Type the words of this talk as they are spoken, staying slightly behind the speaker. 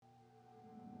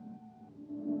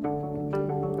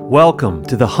Welcome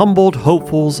to the humbled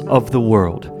hopefuls of the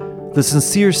world, the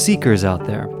sincere seekers out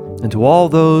there, and to all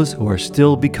those who are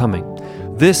still becoming.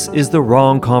 This is the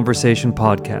Wrong Conversation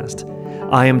podcast.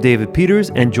 I am David Peters,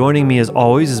 and joining me as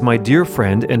always is my dear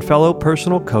friend and fellow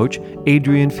personal coach,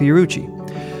 Adrian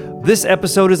Fiorucci. This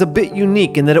episode is a bit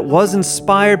unique in that it was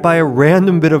inspired by a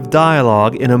random bit of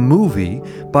dialogue in a movie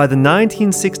by the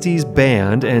 1960s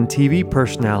band and TV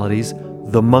personalities,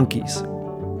 the Monkees.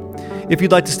 If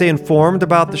you'd like to stay informed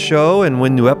about the show and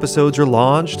when new episodes are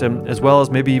launched, and as well as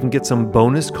maybe even get some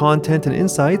bonus content and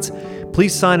insights,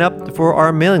 please sign up for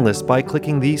our mailing list by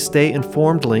clicking the Stay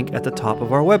Informed link at the top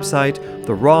of our website,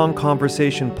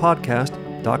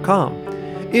 thewrongconversationpodcast.com.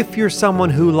 If you're someone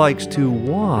who likes to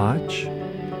watch,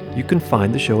 you can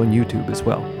find the show on YouTube as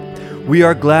well. We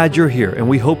are glad you're here, and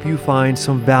we hope you find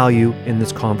some value in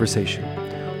this conversation.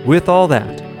 With all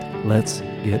that, let's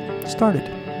get started.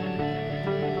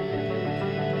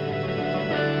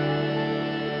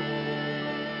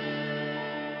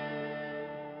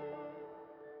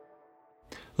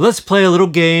 Let's play a little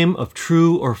game of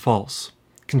true or false.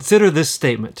 Consider this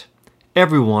statement.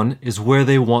 Everyone is where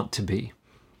they want to be.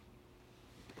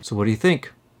 So what do you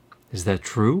think? Is that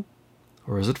true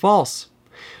or is it false?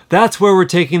 That's where we're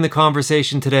taking the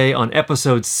conversation today on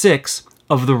episode 6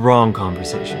 of The Wrong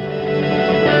Conversation.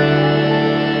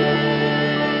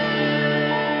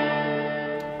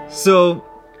 So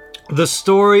the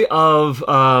story of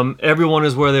everyone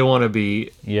is where they want to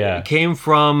be came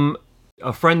from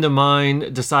a friend of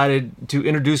mine decided to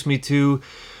introduce me to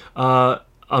a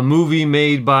movie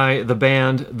made by the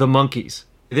band The Monkees.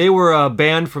 They were a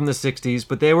band from the 60s,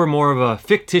 but they were more of a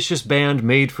fictitious band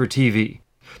made for TV.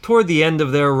 Toward the end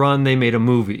of their run, they made a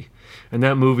movie, and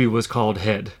that movie was called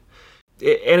Head.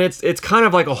 And it's kind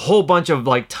of like a whole bunch of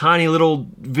like tiny little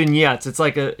vignettes. It's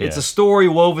like it's a story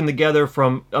woven together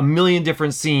from a million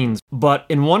different scenes. But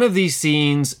in one of these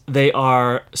scenes, they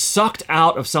are sucked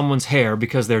out of someone's hair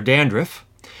because they're dandruff.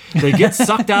 They get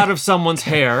sucked out of someone's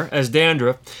hair as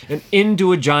dandruff and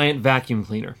into a giant vacuum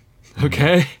cleaner.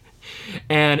 Okay?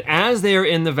 And as they're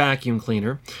in the vacuum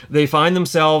cleaner, they find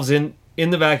themselves in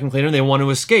the vacuum cleaner and they want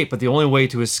to escape, but the only way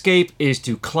to escape is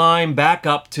to climb back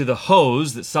up to the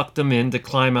hose that sucked them in to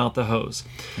climb out the hose.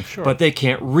 Sure. But they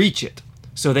can't reach it,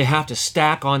 so they have to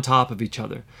stack on top of each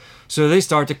other. So they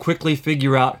start to quickly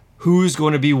figure out who's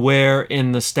going to be where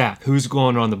in the stack, who's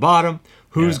going on the bottom,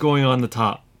 who's going on the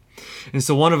top. And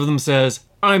so one of them says,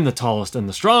 I'm the tallest and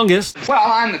the strongest. Well,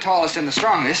 I'm the tallest and the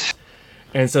strongest.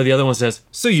 And so the other one says,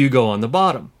 so you go on the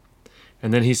bottom.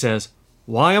 And then he says,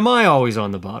 why am I always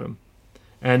on the bottom?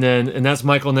 And that's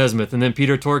Michael Nesmith. And then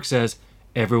Peter Tork says,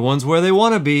 everyone's where they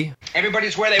want to be.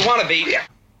 Everybody's where they want to be.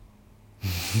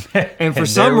 And for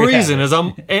some reason,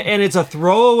 and it's a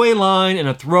throwaway line and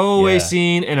a throwaway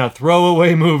scene and a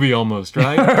throwaway movie almost,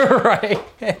 right? Right.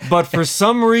 But for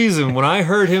some reason, when I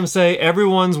heard him say,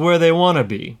 everyone's where they want to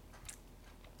be,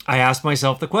 I asked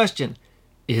myself the question,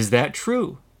 is that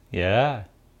true? Yeah.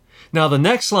 Now, the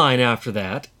next line after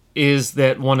that is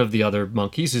that one of the other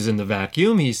Monkees is in the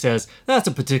vacuum. He says, that's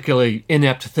a particularly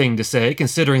inept thing to say,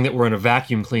 considering that we're in a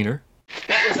vacuum cleaner.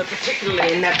 That was a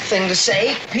particularly inept thing to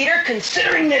say, Peter,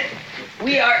 considering that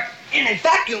we are in a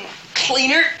vacuum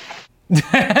cleaner.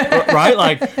 Right?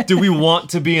 Like, do we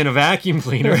want to be in a vacuum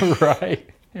cleaner? Right.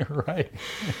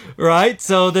 Right?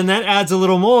 So then that adds a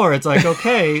little more. It's like,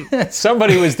 okay.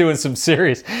 Somebody was doing some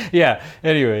serious. Yeah.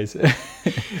 Anyways.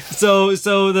 So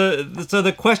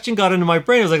the question got into my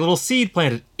brain. It was like a little seed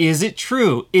planted. Is it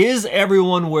true? Is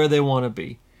everyone where they want to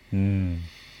be? And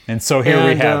so here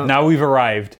we have. Now we've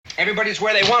arrived. Everybody's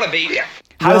where they want to be.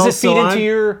 How does it feed into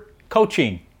your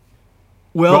coaching?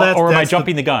 Well, or am I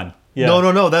jumping the gun? Yeah.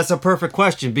 No. That's a perfect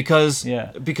question because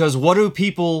why do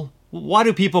people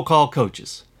call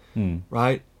coaches?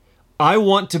 Right? I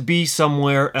want to be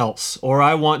somewhere else, or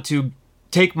I want to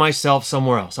take myself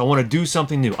somewhere else. I want to do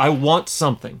something new. I want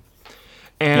something.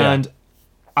 And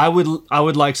I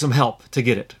would like some help to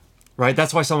get it. Right?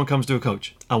 That's why someone comes to a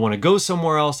coach. I want to go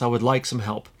somewhere else. I would like some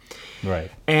help.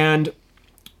 Right. And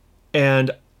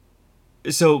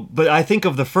so, but I think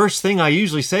of the first thing I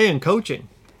usually say in coaching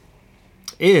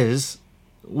is,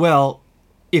 well,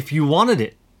 if you wanted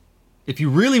it, if you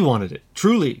really wanted it,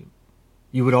 truly,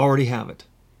 you would already have it.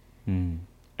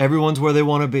 Everyone's where they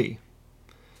want to be.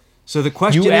 So the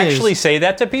question is... You actually say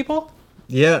that to people?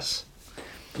 Yes.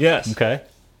 Okay.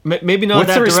 Maybe not What's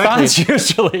that directly. What's the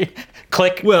response usually?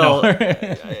 Click. Well,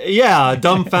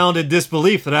 dumbfounded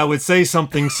disbelief that I would say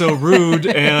something so rude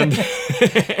and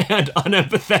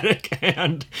unempathetic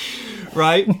and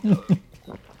right.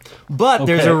 But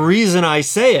there's a reason I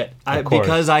say it,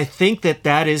 because I think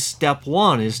that is step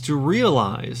one, is to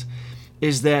realize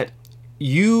is that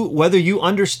you, whether you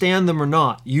understand them or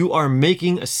not, you are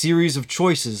making a series of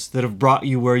choices that have brought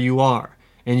you where you are.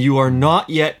 And you are not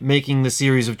yet making the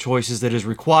series of choices that is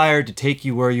required to take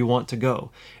you where you want to go.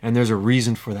 And there's a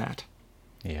reason for that.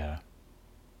 Yeah.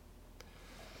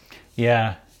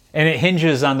 Yeah. And it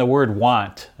hinges on the word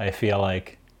want, I feel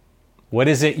like. What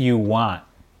is it you want?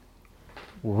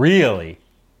 Really?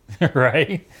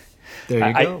 Right? There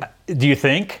you go. Do you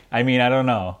think? I mean, I don't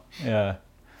know. Yeah.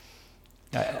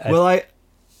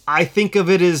 I think of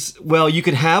it as, well, you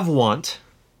could have want,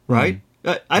 right?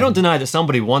 I don't deny that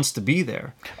somebody wants to be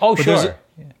there. Oh, but sure.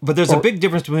 But there's a big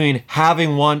difference between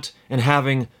having want and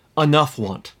having enough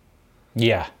want.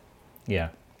 Yeah. Yeah.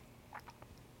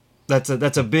 That's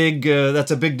a big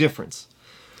difference.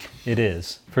 It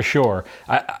is, for sure.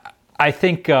 I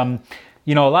think a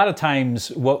lot of times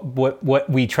what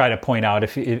we try to point out,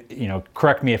 if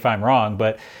correct me if I'm wrong,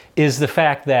 but is the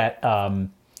fact that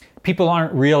people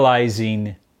aren't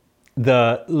realizing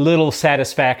the little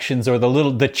satisfactions or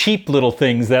the cheap little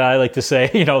things that I like to say,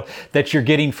 that you're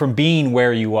getting from being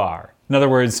where you are. In other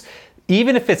words,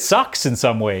 even if it sucks in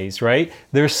some ways, right?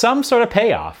 There's some sort of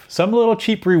payoff, some little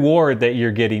cheap reward that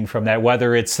you're getting from that,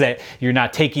 whether it's that you're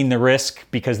not taking the risk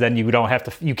because then you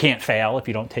can't fail if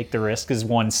you don't take the risk is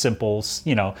one simple,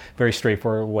 very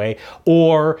straightforward way,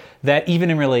 or that even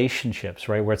in relationships,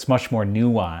 right, where it's much more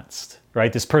nuanced,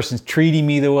 right? This person's treating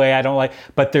me the way I don't like,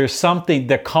 but there's something,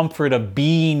 the comfort of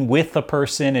being with a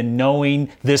person and knowing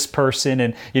this person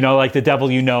and, like the devil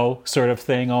sort of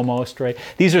thing almost, right?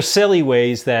 These are silly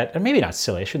ways that, or maybe not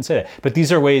silly, I shouldn't say that, but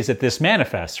these are ways that this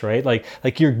manifests, right?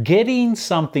 Like you're getting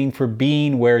something for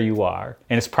being where you are,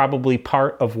 and it's probably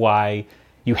part of why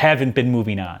you haven't been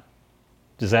moving on.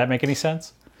 Does that make any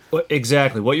sense? Well,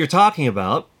 exactly. What you're talking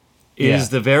about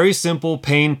is the very simple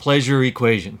pain-pleasure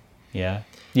equation. Yeah.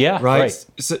 Yeah, right.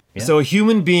 So a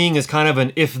human being is kind of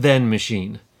an if-then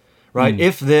machine, right?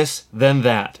 If this, then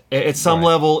that. At some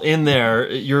level in there,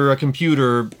 you're a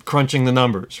computer crunching the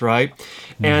numbers, right?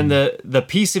 And the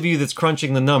piece of you that's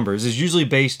crunching the numbers is usually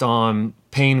based on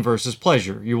pain versus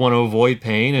pleasure. You want to avoid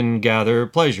pain and gather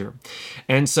pleasure.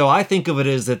 And so I think of it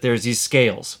as that there's these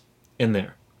scales in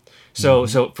there. So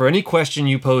for any question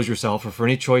you pose yourself or for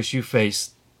any choice you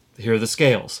face, here are the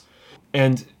scales.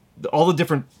 And all the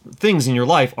different things in your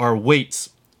life are weights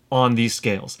on these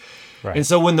scales. Right. And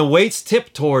so when the weights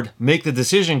tip toward make the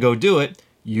decision, go do it,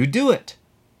 you do it.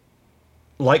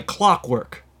 Like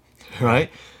clockwork,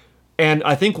 right? And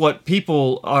I think what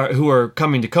people who are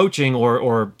coming to coaching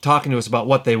or talking to us about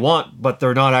what they want, but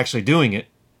they're not actually doing it,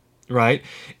 right,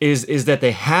 is that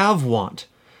they have want,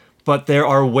 but there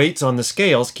are weights on the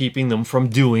scales keeping them from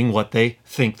doing what they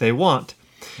think they want.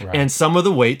 Right. And some of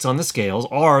the weights on the scales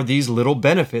are these little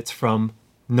benefits from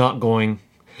not going,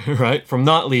 right? From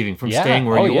not leaving, from staying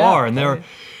where you are. And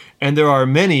there are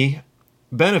many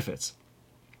benefits,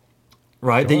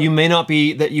 right? Sure. That you may not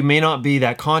be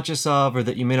that conscious of, or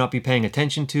that you may not be paying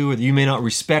attention to, or that you may not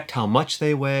respect how much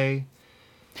they weigh.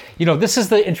 This is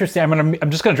the interesting.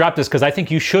 I'm just going to drop this because I think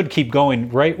you should keep going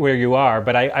right where you are.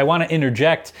 But I want to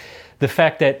interject the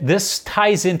fact that this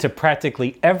ties into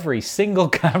practically every single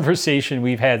conversation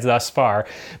we've had thus far,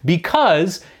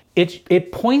 because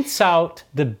it points out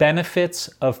the benefits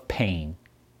of pain.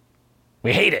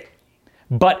 We hate it.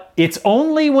 But it's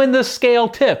only when the scale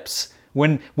tips,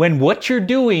 when what you're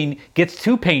doing gets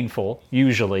too painful,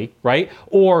 usually, right?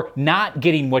 Or not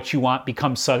getting what you want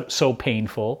becomes so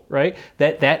painful, right?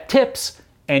 That tips,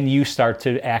 and you start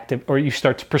to or you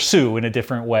start to pursue in a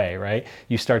different way, right?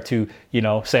 You start to,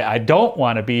 say, I don't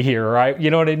want to be here, right? You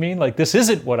know what I mean? Like, this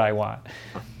isn't what I want.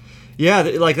 Yeah,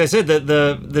 like I said,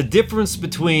 the difference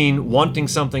between wanting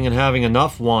something and having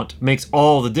enough want makes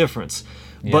all the difference.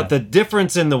 Yeah. But the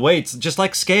difference in the weights, just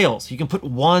like scales, you can put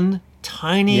one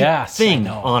tiny thing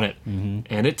on it,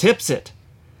 and it tips it.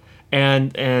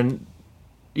 And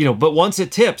but once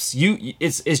it tips,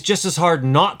 it's just as hard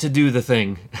not to do the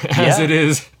thing as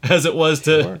it was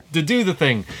to do the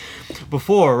thing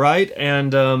before, right?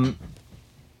 And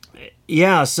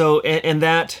so and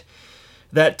that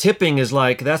tipping is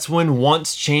like, that's when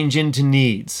wants change into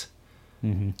needs,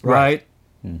 right?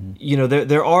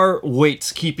 There are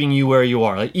weights keeping you where you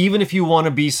are. Like, even if you want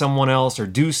to be someone else or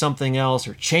do something else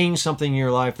or change something in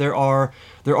your life, there are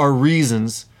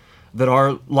reasons that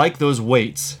are like those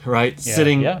weights, right?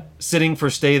 Sitting for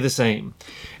stay the same.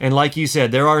 And like you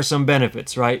said, there are some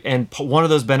benefits, right? And one of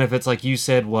those benefits, like you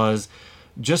said, was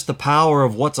just the power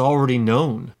of what's already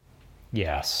known.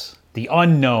 Yes. The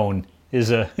unknown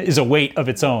is a weight of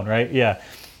its own, right? Yeah.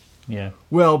 Yeah.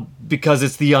 Well, because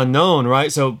it's the unknown,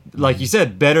 right? So, like you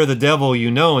said, better the devil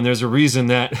you know, and there's a reason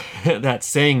that that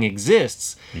saying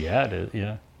exists. Yeah, it is.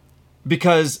 Yeah.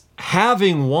 Because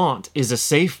having want is a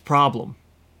safe problem.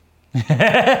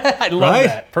 I love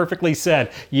that. Perfectly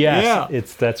said. Yes, Yeah.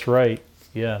 That's right.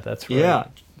 Yeah, that's right. Yeah.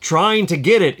 Trying to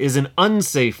get it is an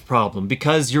unsafe problem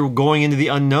because you're going into the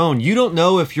unknown. You don't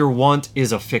know if your want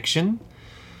is a fiction.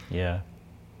 Yeah.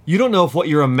 You don't know if what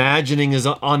you're imagining is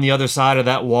on the other side of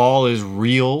that wall is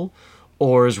real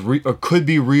or or could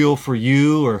be real for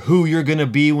you, or who you're going to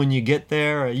be when you get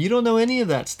there. You don't know any of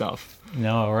that stuff.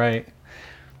 No, right.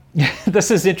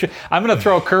 This is interesting. I'm going to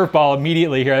throw a curveball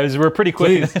immediately here. We're pretty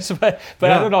quick in this, but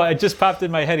yeah. I don't know. It just popped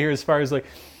in my head here as far as like,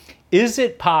 is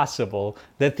it possible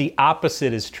that the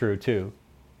opposite is true too?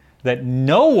 That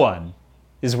no one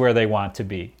is where they want to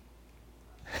be?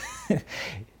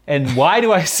 And why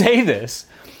do I say this?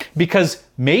 Because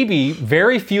maybe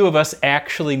very few of us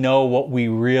actually know what we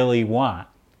really want.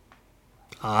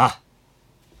 You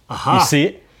see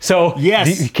it? So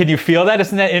yes. Can you feel that?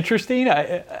 Isn't that interesting?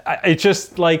 It's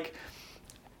just like,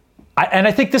 and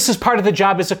I think this is part of the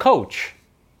job as a coach,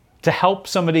 to help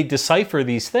somebody decipher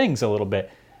these things a little bit.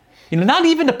 Not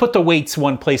even to put the weights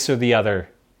one place or the other.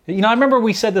 I remember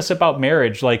we said this about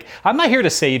marriage. Like, I'm not here to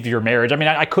save your marriage. I mean,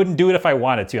 I couldn't do it if I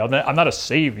wanted to. I'm not a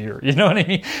savior. You know what I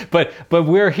mean? But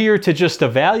we're here to just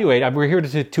evaluate. We're here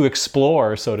to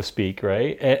explore, so to speak,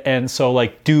 right? And so,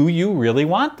 like, do you really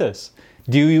want this?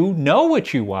 Do you know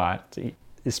what you want?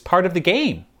 It's part of the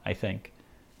game, I think.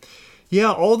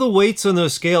 Yeah, all the weights on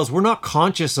those scales, we're not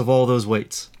conscious of all those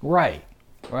weights. Right.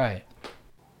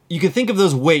 You can think of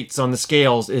those weights on the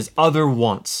scales as other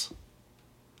wants.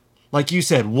 Like you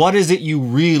said, what is it you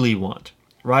really want,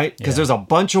 right? Because there's a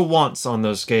bunch of wants on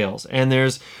those scales. And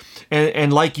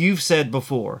and like you've said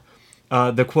before,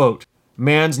 the quote,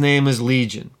 man's name is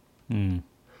Legion.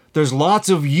 There's lots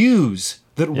of yous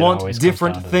that want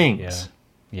different things.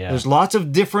 Yeah. There's lots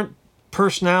of different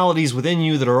personalities within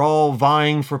you that are all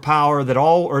vying for power,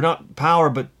 or not power,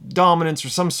 but dominance or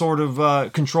some sort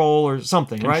of control or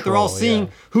something, right? They're all seeing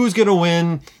who's going to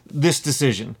win this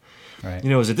decision. Right.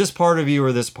 Is it this part of you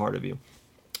or this part of you?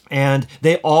 And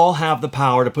they all have the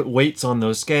power to put weights on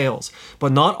those scales,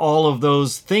 but not all of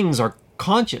those things are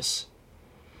conscious.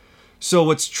 So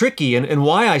what's tricky, and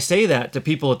why I say that to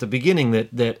people at the beginning,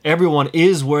 that everyone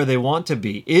is where they want to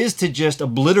be, is to just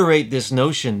obliterate this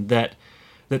notion that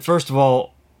first of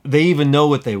all, they even know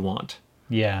what they want.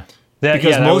 Yeah.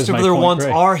 Because most of their wants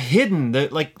are hidden.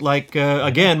 That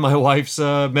again, my wife's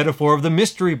metaphor of the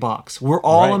mystery box. We're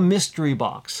all a mystery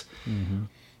box. Mm-hmm.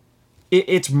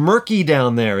 It's murky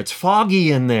down there. It's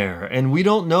foggy in there. And we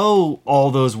don't know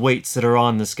all those weights that are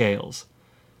on the scales.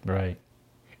 Right.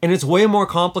 And it's way more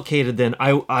complicated than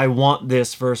I want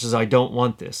this versus I don't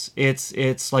want this.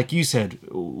 It's like you said,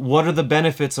 what are the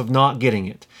benefits of not getting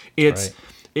it?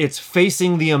 It's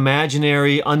facing the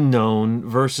imaginary unknown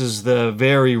versus the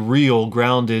very real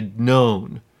grounded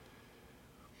known.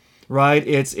 Right?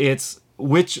 It's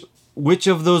which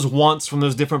of those wants from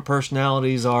those different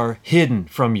personalities are hidden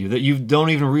from you that you don't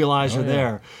even realize are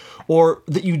there, or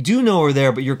that you do know are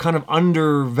there, but you're kind of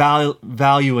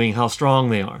undervaluing how strong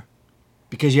they are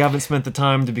because you haven't spent the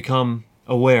time to become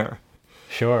aware.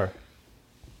 Sure.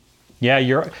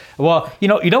 Yeah, well, you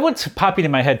know what's popping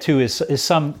in my head too is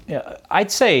some,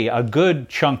 I'd say a good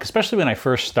chunk, especially when I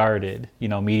first started,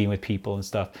 meeting with people and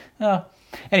stuff.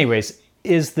 Anyways,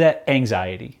 is that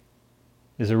anxiety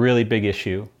is a really big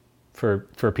issue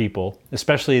for people,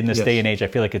 especially in this day and age. I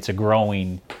feel like it's a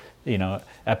growing,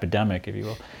 epidemic, if you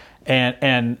will.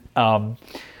 And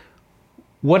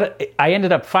what I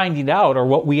ended up finding out, or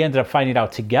what we ended up finding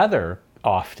out together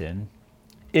often,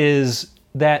 is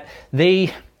that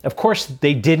of course,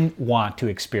 they didn't want to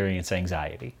experience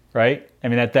anxiety, right? I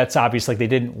mean, that's obvious, like they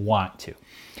didn't want to.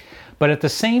 But at the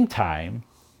same time,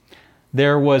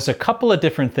 there was a couple of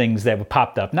different things that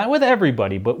popped up, not with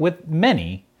everybody, but with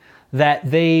many, that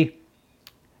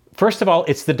first of all,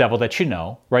 it's the devil that you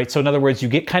know, right? So in other words, you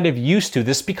get kind of used to,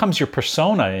 this becomes your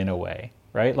persona in a way,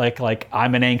 right? Like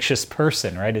I'm an anxious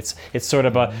person, right? It's sort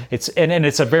of it's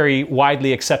a very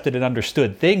widely accepted and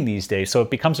understood thing these days. So it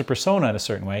becomes a persona in a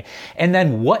certain way. And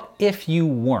then what if you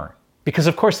weren't? Because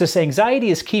of course this anxiety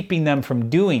is keeping them from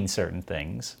doing certain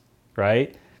things,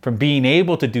 right? From being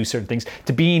able to do certain things,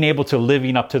 to being able to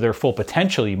living up to their full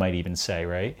potential, you might even say,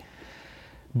 right?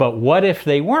 But what if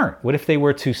they weren't? What if they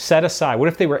were to set aside? What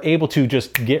if they were able to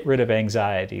just get rid of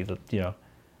anxiety,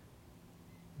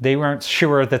 They weren't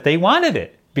sure that they wanted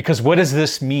it, because what does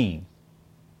this mean?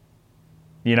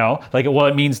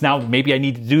 It means now maybe I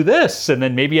need to do this, and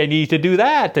then maybe I need to do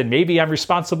that, and maybe I'm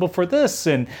responsible for this.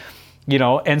 And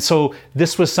And so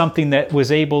this was something that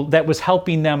was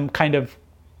helping them kind of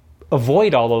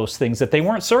avoid all those things that they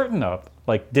weren't certain of.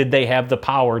 Like, did they have the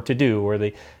power to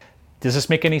do, does this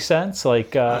make any sense?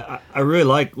 Like, I really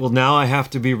like, well, now I have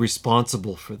to be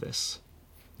responsible for this.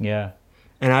 Yeah.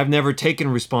 And I've never taken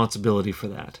responsibility for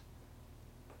that.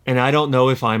 And I don't know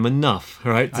if I'm enough,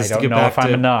 right? I don't know if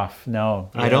I'm enough. No.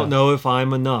 I don't know if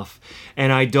I'm enough.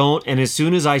 And as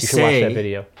soon as I you should watch that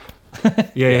video.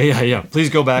 Yeah. Please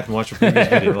go back and watch the previous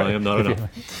video. I am not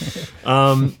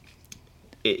enough.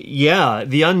 Yeah,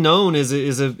 the unknown is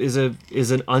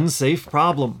an unsafe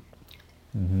problem.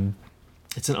 Mm-hmm.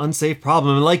 It's an unsafe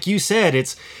problem, and like you said,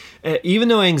 it's even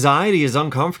though anxiety is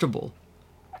uncomfortable,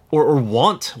 or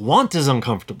want is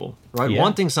uncomfortable, right? Yeah.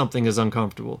 Wanting something is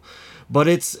uncomfortable, but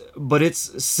it's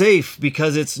safe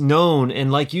because it's known, and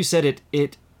like you said,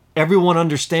 it everyone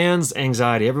understands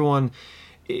anxiety. Everyone,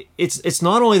 it's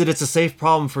not only that it's a safe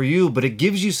problem for you, but it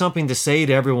gives you something to say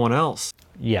to everyone else.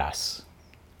 Yes,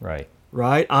 right.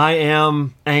 Right? I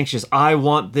am anxious. I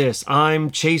want this.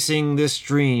 I'm chasing this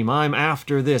dream. I'm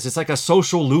after this. It's like a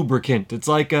social lubricant. It's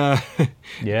like a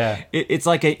it's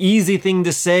like an easy thing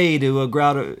to say to a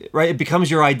crowd, right? It becomes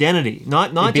your identity.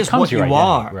 Not just what you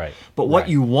are, right. But what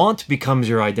you want becomes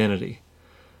your identity.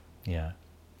 Yeah.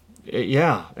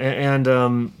 Yeah.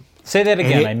 And say that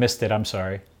again. I missed it. I'm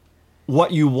sorry.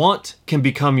 What you want can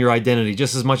become your identity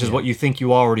just as much as what you think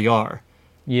you already are.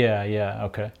 Yeah,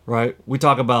 okay. Right? We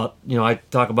talk about, I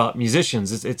talk about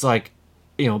musicians. It's like,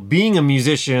 being a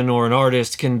musician or an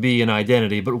artist can be an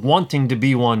identity, but wanting to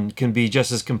be one can be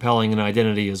just as compelling an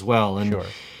identity as well. And sure.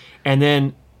 And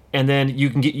then you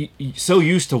can get so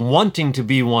used to wanting to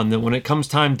be one that when it comes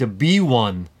time to be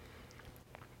one,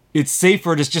 it's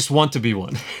safer to just want to be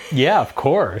one. Yeah, of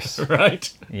course.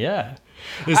 Right? Yeah.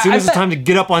 As soon as it's time to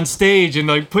get up on stage and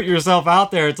like put yourself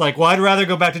out there, it's like, well, I'd rather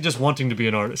go back to just wanting to be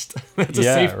an artist. That's a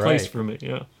safe place for me.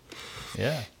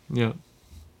 Yeah.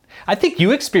 I think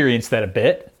you experienced that a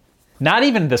bit. Not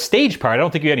even the stage part. I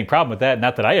don't think you had any problem with that.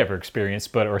 Not that I ever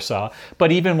experienced, or saw.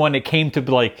 But even when it came to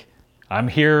like, I'm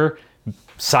here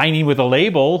signing with a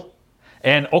label,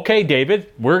 and okay,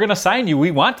 David, we're gonna sign you.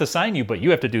 We want to sign you, but you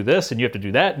have to do this, and you have to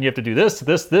do that, and you have to do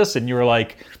this, and you were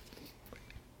like,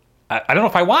 I don't know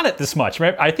if I want it this much.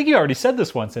 Right? I think you already said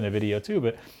this once in a video too,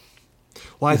 but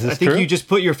I think you just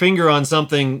put your finger on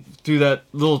something through that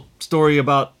little story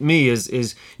about me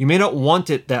is you may not want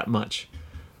it that much,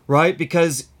 right?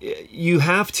 Because you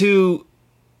have to,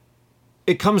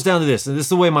 it comes down to this, and this is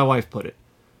the way my wife put it.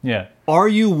 Yeah. Are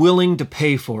you willing to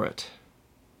pay for it?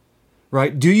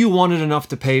 Right? Do you want it enough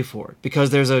to pay for it?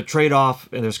 Because there's a trade-off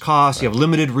and there's costs. Right. You have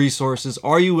limited resources.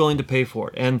 Are you willing to pay for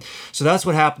it? And so that's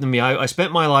what happened to me. I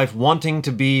spent my life wanting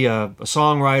to be a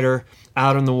songwriter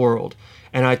out in the world.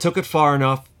 And I took it far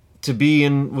enough to be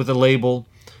in with a label,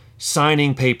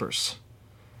 signing papers.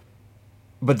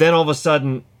 But then all of a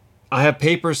sudden, I have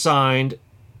papers signed,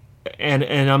 and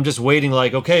I'm just waiting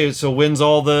like, okay, so when's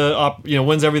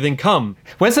everything come?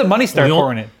 When's the money start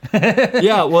pouring in?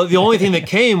 Yeah, well, the only thing that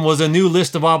came was a new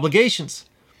list of obligations.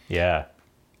 Yeah.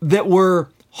 That were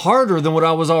harder than what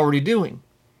I was already doing.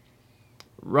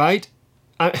 Right?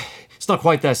 It's not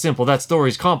quite that simple. That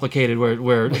story's complicated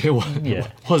where it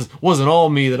wasn't all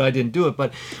me that I didn't do it.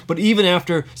 But even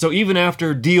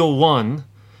after deal one,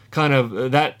 kind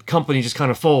of that company just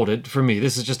kind of folded for me.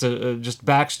 This is just just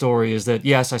backstory is that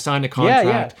yes, I signed a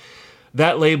contract. Yeah.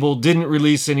 That label didn't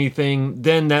release anything.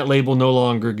 Then that label no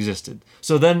longer existed.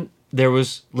 So then there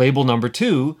was label number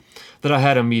 2 that I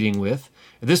had a meeting with.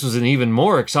 This was an even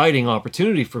more exciting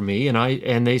opportunity for me,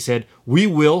 and they said, "We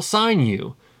will sign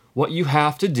you. What you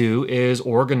have to do is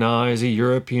organize a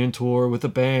European tour with a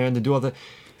band and do all that."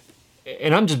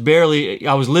 And I'm just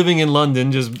I was living in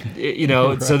London, just,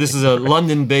 right. So this is a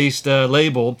London-based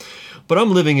label, but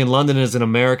I'm living in London as an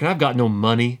American. I've got no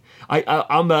money.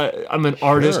 I'm an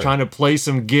artist trying to play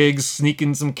some gigs,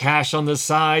 sneaking some cash on the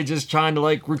side, just trying to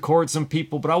like record some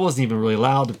people, but I wasn't even really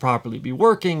allowed to properly be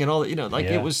working and all that,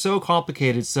 It was so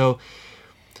complicated. So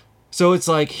it's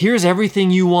like, here's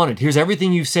everything you wanted. Here's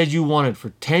everything you said you wanted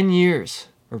for 10 years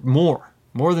or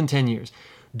more than 10 years.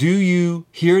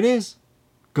 Here it is.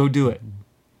 Go do it.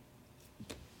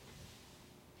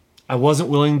 I wasn't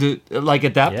willing to,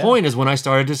 at that point is when I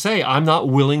started to say, I'm not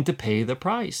willing to pay the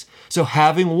price. So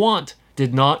having want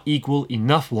did not equal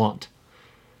enough want.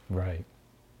 Right.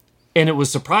 And it was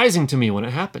surprising to me when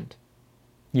it happened.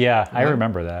 Yeah, I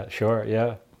remember that. Sure,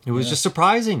 yeah. It was just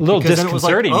surprising. A little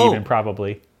disconcerting even,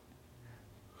 probably.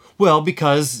 Well,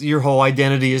 because your whole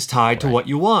identity is tied to what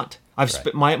you want.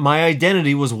 My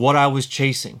identity was what I was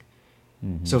chasing.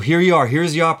 Mm-hmm. So here you are.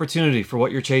 Here's the opportunity for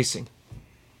what you're chasing.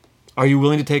 Are you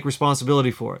willing to take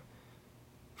responsibility for it?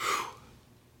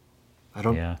 I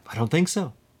don't think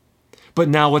so. But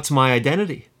now what's my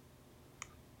identity?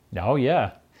 Oh,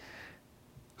 yeah.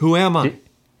 Who am I?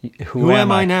 Who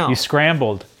am I now? You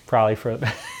scrambled probably for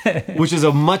which is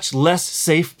a much less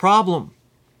safe problem.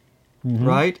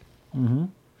 Right? Mm-hmm.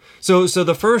 So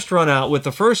the first run out with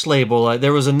the first label,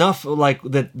 there was enough like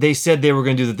that they said they were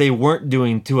going to do that they weren't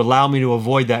doing to allow me to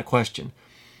avoid that question.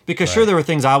 Because sure, there were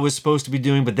things I was supposed to be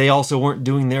doing, but they also weren't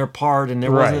doing their part, and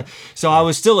there wasn't. So I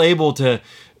was still able to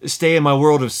stay in my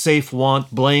world of safe want,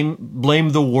 blame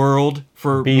the world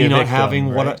for me not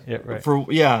having what for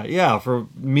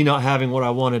me not having what I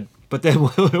wanted. But then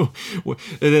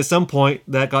at some point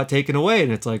that got taken away,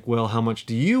 and it's like, well, how much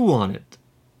do you want it?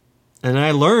 And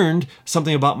I learned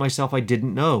something about myself I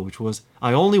didn't know, which was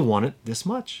I only want it this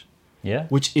much. Yeah.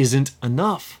 Which isn't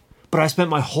enough. But I spent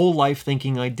my whole life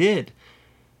thinking I did.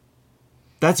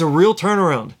 That's a real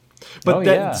turnaround.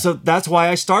 But so that's why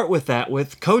I start with that,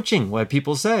 with coaching, why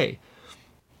people say,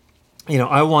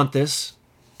 I want this,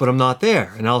 but I'm not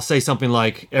there. And I'll say something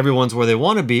like, everyone's where they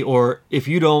want to be, or if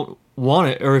you don't want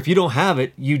it, or if you don't have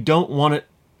it, you don't want it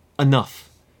enough.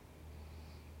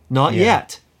 Not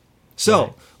yet.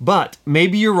 So, but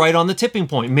maybe you're right on the tipping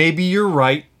point. Maybe you're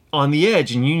right on the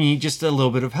edge and you need just a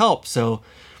little bit of help. So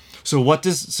what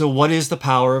is the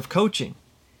power of coaching?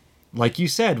 Like you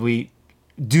said,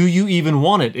 do you even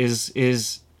want it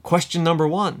is question number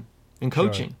one in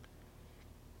coaching.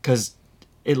 Because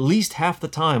at least half the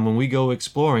time when we go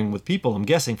exploring with people, I'm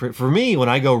guessing for me, when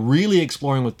I go really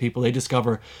exploring with people, they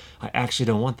discover I actually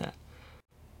don't want that.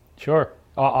 Sure.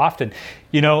 Often,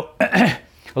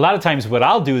 a lot of times what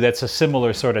I'll do that's a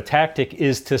similar sort of tactic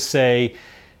is to say,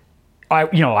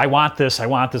 I want this.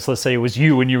 Let's say it was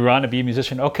you and you want to be a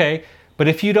musician. Okay, but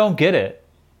if you don't get it,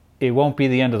 it won't be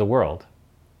the end of the world.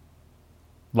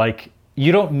 Like,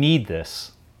 you don't need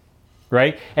this,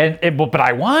 right? But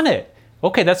I want it.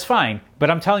 Okay, that's fine. But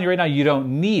I'm telling you right now, you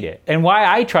don't need it. And why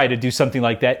I try to do something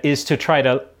like that is to try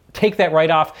to take that right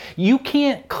off. You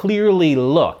can't clearly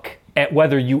look at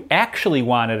whether you actually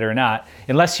want it or not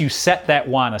unless you set that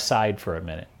want aside for a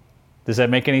minute. Does that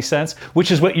make any sense?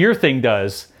 Which is what your thing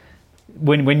does.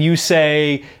 When you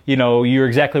say, you're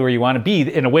exactly where you want to be,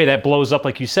 in a way that blows up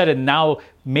like you said, and now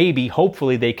maybe,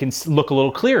 hopefully, they can look a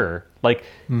little clearer. Like,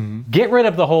 get rid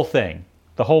of the whole thing.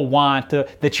 The whole want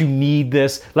that you need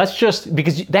this.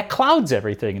 Because that clouds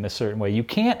everything in a certain way. You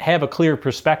can't have a clear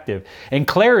perspective. And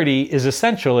clarity is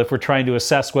essential if we're trying to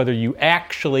assess whether you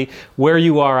actually, where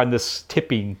you are on this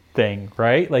tipping thing,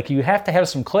 right? Like, you have to have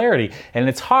some clarity. And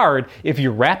it's hard if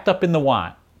you're wrapped up in the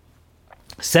want.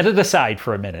 Set it aside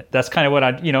for a minute. That's kind of what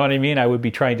I would be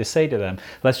trying to say to them.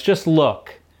 Let's just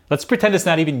look. Let's pretend it's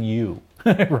not even you.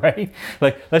 Right?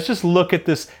 Like, let's just look at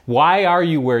this. Why are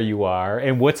you where you are?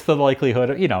 And what's the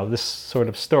likelihood of, this sort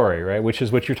of story, right? Which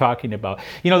is what you're talking about.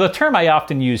 The term I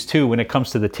often use too when it comes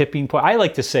to the tipping point, I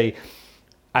like to say,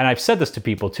 and I've said this to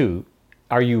people too,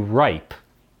 are you ripe?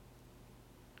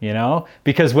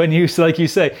 Because when like you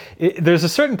say, there's a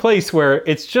certain place where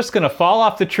it's just going to fall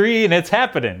off the tree and it's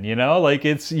happening, like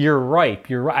you're ripe.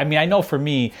 I mean, I know for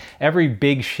me, every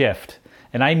big shift,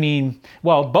 and I mean,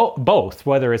 well, both,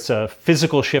 whether it's a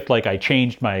physical shift, like I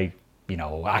changed my,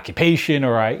 occupation,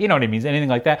 or anything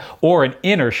like that, or an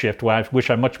inner shift, which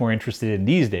I'm much more interested in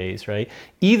these days, right?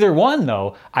 Either one,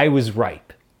 though, I was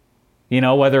ripe.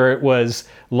 Whether it was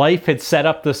life had set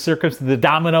up the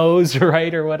dominoes,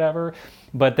 right, or whatever.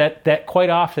 But that quite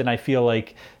often I feel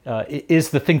like is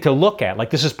the thing to look at.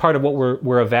 Like, this is part of what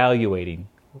we're evaluating.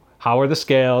 How are the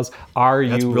scales?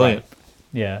 That's you brilliant. Ripe?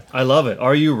 Yeah. I love it.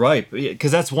 Are you ripe?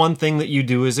 Because that's one thing that you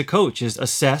do as a coach is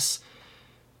assess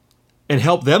and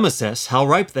help them assess how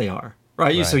ripe they are.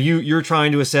 Right? So you're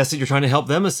trying to assess it. You're trying to help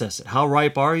them assess it. How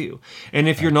ripe are you? And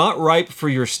if you're not ripe for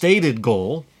your stated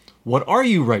goal, what are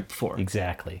you ripe for?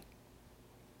 Exactly.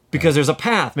 Because there's a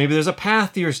path. Maybe there's a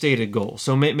path to your stated goal.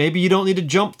 So maybe you don't need to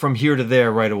jump from here to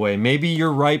there right away. Maybe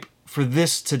you're ripe for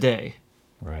this today.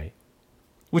 Right.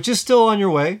 Which is still on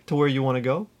your way to where you want to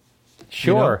go.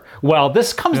 Sure. Well,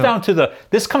 this comes back to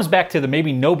the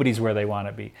maybe nobody's where they want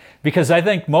to be. Because I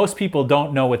think most people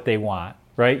don't know what they want,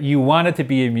 right? You wanted to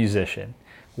be a musician.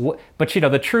 But,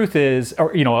 the truth is,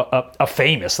 or, a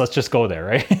famous, let's just go there,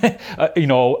 right?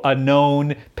 A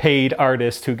known paid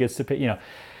artist who gets to pay,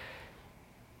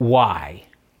 why?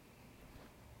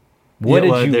 What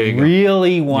did you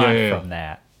really want from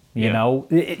that?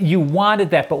 You wanted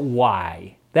that, but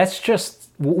why? That's just,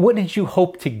 what did you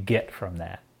hope to get from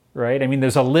that? right? I mean,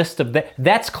 there's a list of that.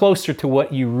 That's closer to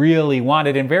what you really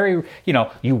wanted, and very,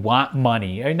 you want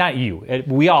money. Not you.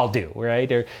 We all do,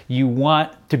 right? Or you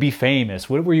want to be famous.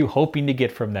 What were you hoping to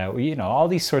get from that? All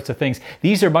these sorts of things.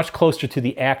 These are much closer to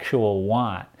the actual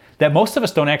want that most of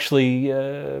us don't actually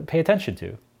pay attention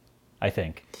to, I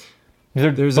think.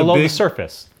 There's below the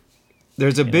surface.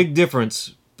 There's a big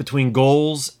difference between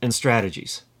goals and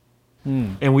strategies.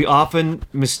 And we often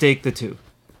mistake the two.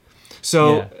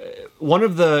 So one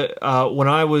of the, when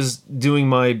I was doing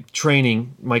my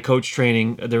training, my coach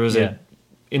training, there was a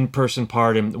in-person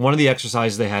part, and one of the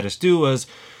exercises they had us do was,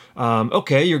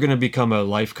 okay, you're going to become a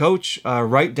life coach,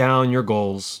 write down your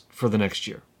goals for the next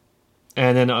year.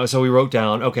 And then, so we wrote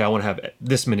down, okay, I want to have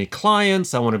this many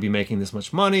clients, I want to be making this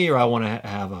much money, or I want to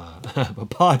have a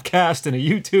podcast and a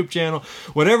YouTube channel,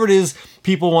 whatever it is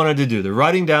people wanted to do. They're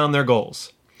writing down their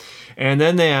goals. And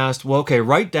then they asked, well, okay,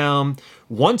 write down,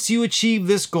 once you achieve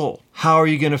this goal, how are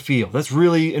you going to feel? Let's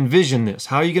really envision this.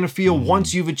 How are you going to feel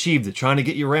once you've achieved it? Trying to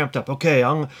get you ramped up. Okay,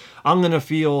 I'm going to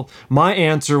feel, my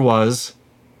answer was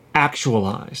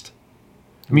actualized.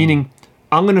 Meaning,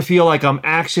 I'm going to feel like I'm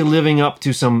actually living up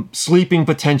to some sleeping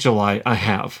potential I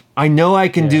have. I know I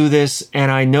can do this,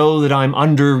 and I know that I'm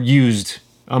underused.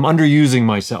 I'm underusing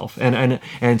myself.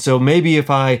 And so maybe if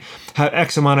I have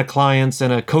X amount of clients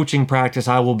and a coaching practice,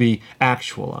 I will be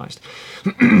actualized.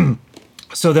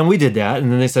 So then we did that,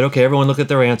 and then they said, okay, everyone look at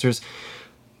their answers.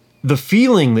 The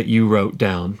feeling that you wrote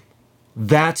down,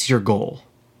 that's your goal.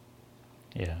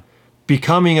 Yeah.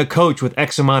 Becoming a coach with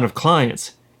X amount of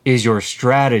clients is your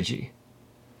strategy.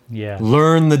 Yeah.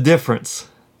 Learn the difference.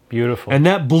 Beautiful. And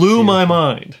that blew my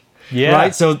mind. Yeah.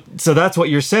 Right? So that's what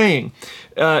you're saying.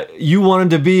 You wanted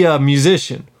to be a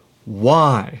musician.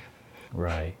 Why?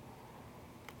 Right.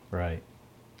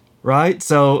 Right?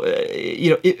 So,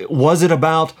 was it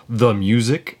about the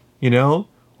music, or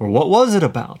what was it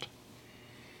about?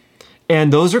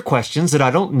 And those are questions that I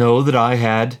don't know that I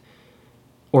had,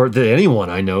 or that anyone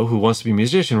I know who wants to be a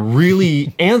musician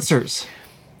really answers.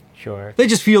 Sure. They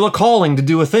just feel a calling to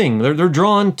do a thing. They're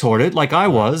drawn toward it, like I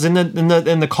was, and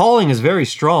the calling is very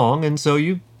strong, and so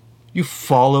you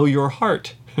follow your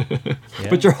heart.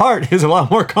 But your heart is a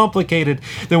lot more complicated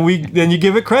than you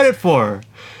give it credit for.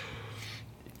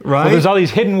 Right? Well, there's all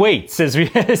these hidden weights, there's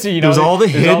all the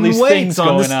hidden weights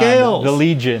on the scales. The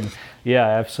legion. Yeah,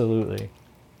 absolutely.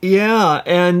 Yeah,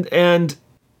 and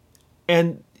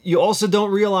you also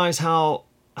don't realize how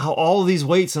all of these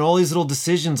weights and all these little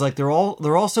decisions, like they're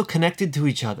also connected to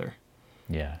each other.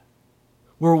 Yeah.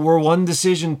 Where one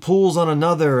decision pulls on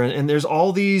another, and there's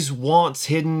all these wants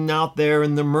hidden out there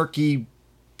in the murky,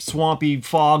 swampy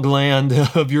fog land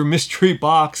of your mystery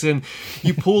box, and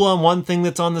you pull on one thing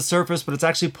that's on the surface, but it's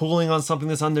actually pulling on something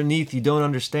that's underneath you don't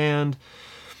understand.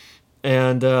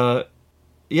 And I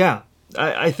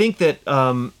think that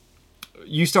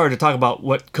you started to talk about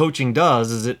what coaching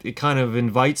does is it kind of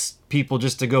invites people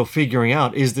just to go figuring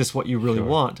out, is this what you really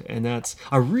want? And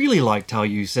I really liked how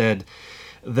you said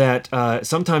that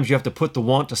sometimes you have to put the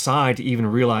want aside to even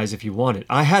realize if you want it.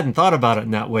 I hadn't thought about it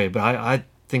in that way, but I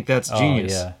think that's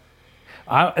genius. Oh,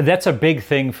 yeah. That's a big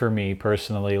thing for me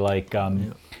personally. Like,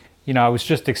 I was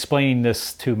just explaining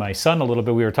this to my son a little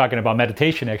bit. We were talking about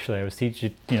meditation, actually. I was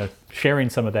sharing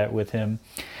some of that with him.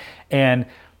 And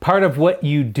part of what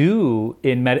you do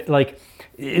in at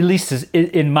least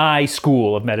in my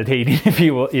school of meditating, if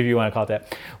you want to call it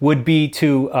that, would be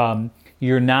to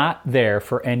you're not there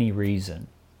for any reason.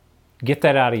 Get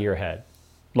that out of your head.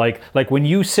 Like when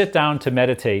you sit down to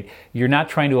meditate, you're not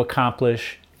trying to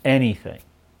accomplish anything.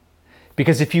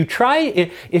 Because if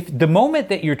the moment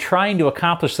that you're trying to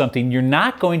accomplish something, you're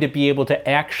not going to be able to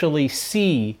actually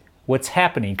see what's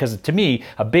happening. Because to me,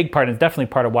 a big part, and definitely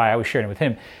part of why I was sharing it with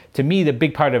him, to me, the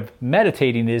big part of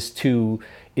meditating is to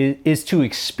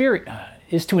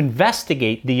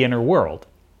investigate the inner world.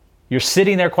 You're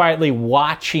sitting there quietly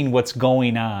watching what's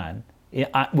going on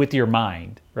with your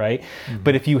mind, right? Mm-hmm.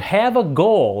 But if you have a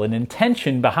goal, an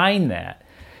intention behind that,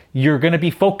 you're going to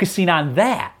be focusing on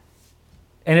that.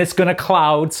 And it's going to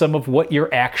cloud some of what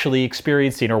you're actually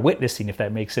experiencing or witnessing, if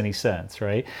that makes any sense,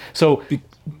 right? So,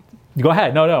 go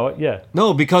ahead.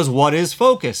 No, because what is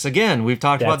focus? Again, we've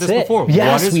talked about this before.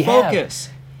 Yes, what is focus?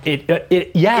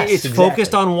 It's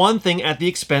focused on one thing at the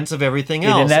expense of everything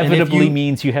else. It inevitably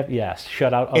means you have,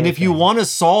 shut out other And if things. you want to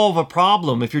solve a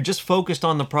problem, if you're just focused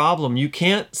on the problem, you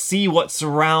can't see what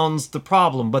surrounds the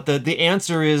problem. But the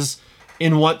answer is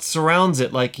in what surrounds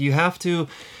it. Like you have to...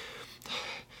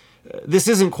 This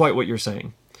isn't quite what you're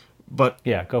saying, but...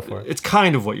 Yeah, go for it. It's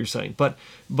kind of what you're saying. But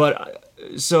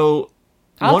so...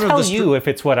 I'll tell you if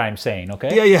it's what I'm saying,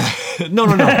 okay? Yeah. No.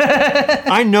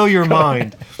 I know your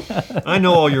mind. I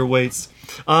know all your weights.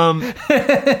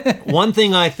 One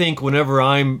thing I think whenever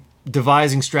I'm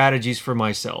devising strategies for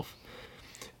myself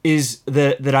is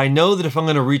that I know that if I'm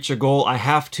going to reach a goal, I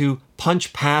have to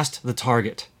punch past the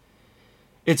target.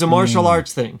 It's a martial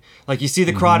arts thing. Like you see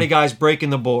the karate guys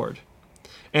breaking the board.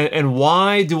 And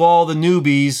why do all the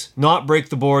newbies not break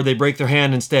the board? They break their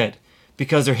hand instead.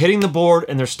 Because they're hitting the board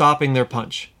and they're stopping their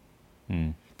punch.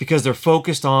 Because they're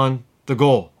focused on the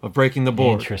goal of breaking the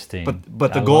board. Interesting.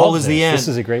 But the goal is the end. This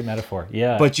is a great metaphor.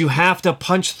 Yeah. But you have to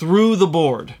punch through the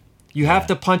board. You have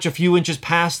to punch a few inches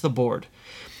past the board.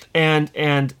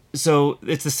 And so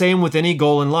it's the same with any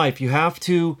goal in life. You have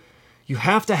to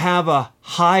have a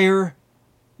higher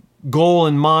goal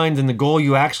in mind than the goal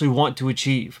you actually want to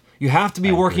achieve. You have to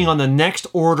be working on the next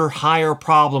order higher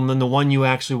problem than the one you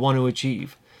actually want to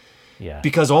achieve. Yeah.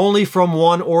 Because only from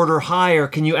one order higher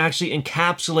can you actually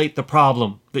encapsulate the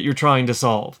problem that you're trying to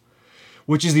solve,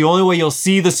 which is the only way you'll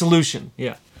see the solution.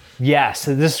 Yeah. Yes,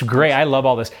 this is great. I love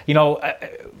all this.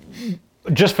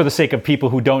 Just for the sake of people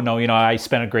who don't know, I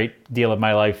spent a great deal of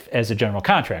my life as a general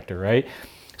contractor, right?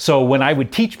 So when I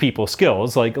would teach people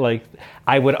skills, like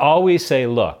I would always say,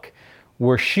 look,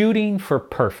 we're shooting for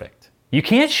perfect. You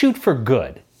can't shoot for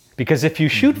good, because if you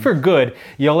shoot for good,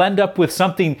 you'll end up with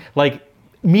something like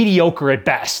mediocre at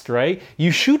best, right?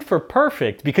 You shoot for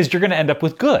perfect because you're going to end up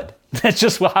with good. That's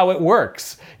just how it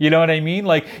works. You know what I mean?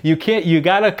 Like you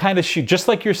got to kind of shoot, just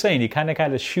like you're saying, you kind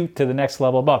of shoot to the next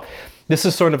level above. This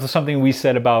is sort of something we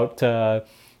said about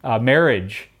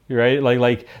marriage, right?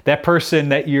 Like that person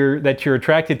that you're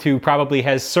attracted to probably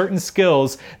has certain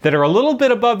skills that are a little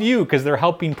bit above you because they're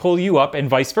helping pull you up, and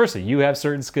vice versa. You have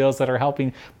certain skills that are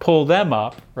helping pull them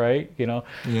up, right? Yep.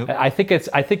 I think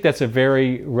that's a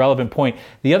very relevant point.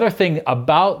 The other thing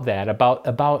about that,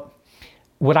 about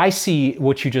what I see,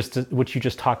 what you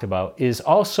just talked about, is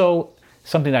also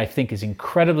something that I think is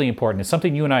incredibly important. It's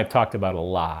something you and I have talked about a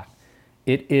lot.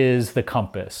 It is the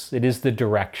compass. It is the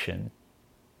direction.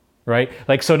 Right?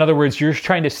 So in other words, you're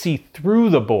trying to see through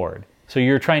the board. So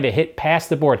you're trying to hit past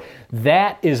the board.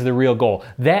 That is the real goal.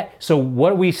 So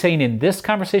what are we saying in this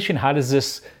conversation? How does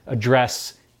this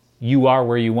address you are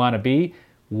where you want to be?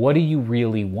 What do you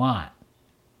really want?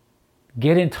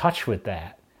 Get in touch with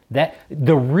that.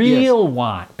 The real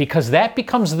want, because that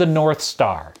becomes the North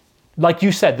Star. Like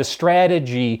you said, the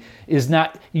strategy is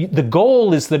not, the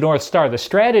goal is the North Star. The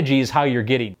strategy is how you're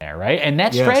getting there, right? And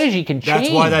that strategy can change.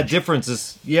 That's why that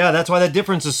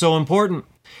difference is so important.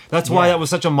 That's why that was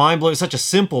such a such a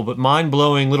simple but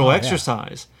mind-blowing little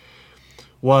exercise.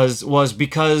 Was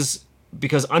because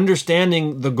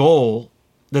understanding the goal,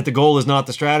 that the goal is not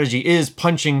the strategy, is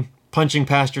punching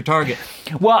past your target.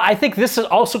 Well, I think this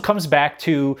also comes back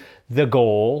to the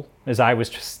goal, as I was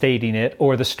stating it,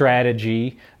 or the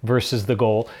strategy versus the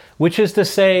goal, which is to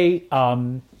say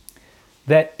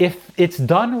that if it's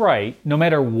done right, no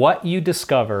matter what you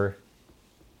discover,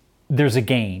 there's a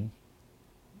gain.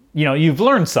 You've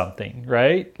learned something,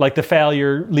 right? Like the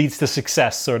failure leads to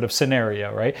success sort of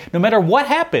scenario, right? No matter what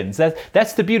happens,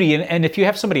 that's the beauty. And if you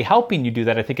have somebody helping you do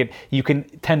that, I think you can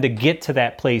tend to get to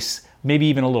that place maybe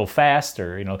even a little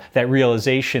faster, that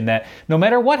realization that no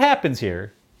matter what happens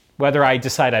here, whether I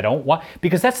decide I don't want,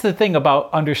 because that's the thing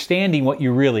about understanding what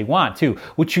you really want too.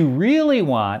 What you really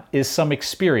want is some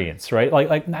experience, right?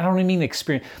 Like I don't even mean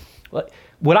experience.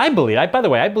 What I believe, by the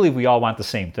way, I believe we all want the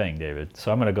same thing, David.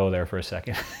 So I'm going to go there for a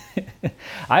second.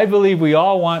 I believe we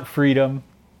all want freedom,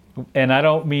 and I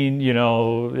don't mean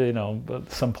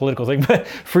some political thing, but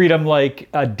freedom like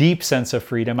a deep sense of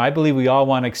freedom. I believe we all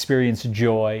want to experience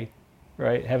joy,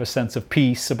 right? Have a sense of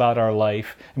peace about our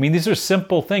life. I mean, these are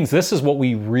simple things. This is what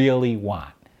we really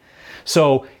want.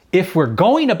 So if we're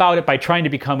going about it by trying to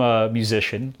become a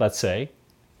musician, let's say,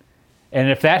 and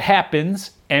if that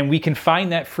happens and we can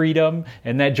find that freedom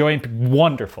and that joy,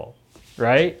 wonderful,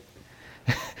 right?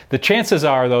 The chances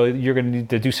are, though, you're going to need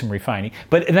to do some refining.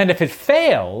 But then if it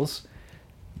fails,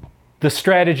 the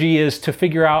strategy is to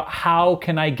figure out how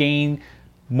can I gain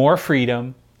more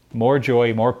freedom, more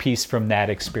joy, more peace from that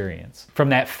experience, from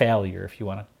that failure, if you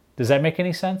want to. Does that make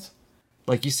any sense?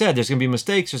 Like you said, there's going to be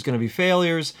mistakes, there's going to be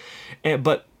failures,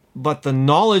 but the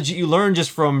knowledge that you learn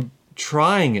just from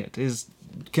trying it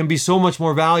can be so much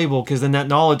more valuable, because then that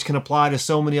knowledge can apply to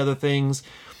so many other things.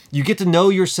 You get to know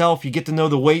yourself, you get to know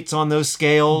the weights on those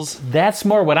scales. That's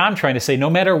more what I'm trying to say. No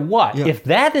matter what, if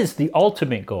that is the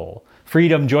ultimate goal,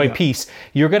 freedom, joy, peace,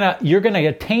 you're gonna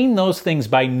attain those things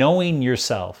by knowing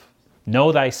yourself.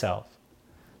 Know thyself.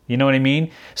 You know what I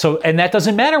mean? So, and that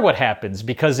doesn't matter what happens,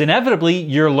 because inevitably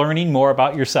you're learning more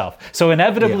about yourself. So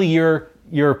inevitably you're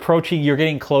you're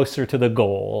getting closer to the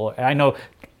goal. I know,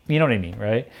 you know what I mean,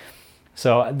 right?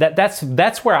 So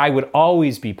that's where I would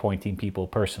always be pointing people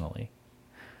personally.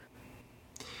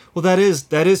 Well, that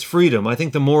is freedom. I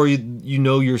think the more you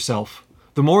know yourself,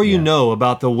 the more you know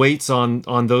about the weights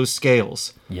on those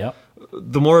scales. Yep.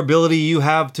 The more ability you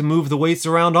have to move the weights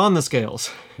around on the scales.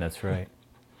 That's right.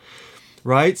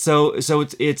 Right? So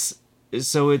it's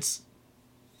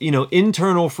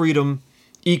internal freedom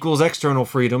equals external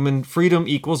freedom, and freedom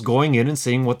equals going in and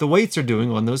seeing what the weights are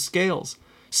doing on those scales.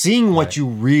 Seeing what you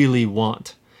really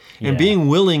want. And being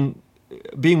willing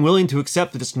to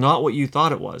accept that it's not what you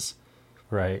thought it was.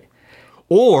 Right.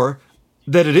 Or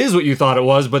that it is what you thought it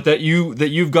was, but that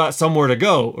you've got somewhere to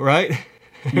go, right?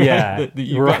 Yeah. that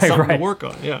you've got something to work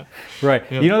on. Yeah. Right.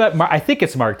 Yeah. You know that I think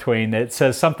it's Mark Twain that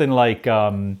says something like,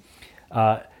 it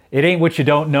ain't what you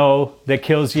don't know that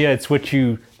kills you, it's what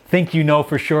you think you know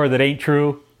for sure that ain't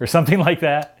true, or something like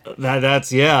that.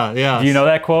 That's yeah. Do you know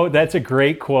that quote? That's a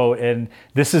great quote, and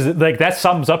this is like that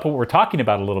sums up what we're talking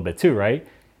about a little bit too, right?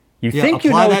 You think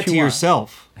you know apply what that you to want.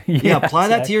 yourself. Apply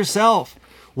that to yourself.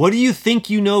 What do you think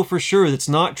you know for sure that's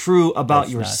not true about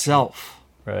yourself?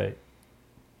 Right.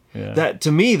 Yeah. That,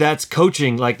 to me, that's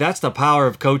coaching. Like, that's the power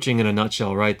of coaching in a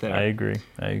nutshell right there. I agree.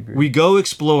 We go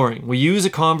exploring. We use a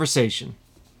conversation.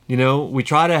 We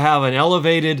try to have an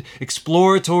elevated,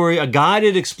 a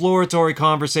guided exploratory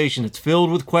conversation that's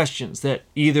filled with questions that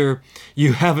either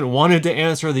you haven't wanted to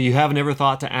answer or that you haven't ever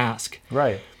thought to ask.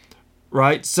 Right.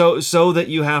 Right? So that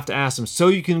you have to ask them. So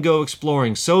you can go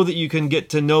exploring. So that you can get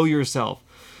to know yourself.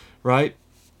 Right?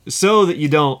 So that you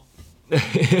don't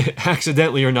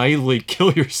accidentally or naively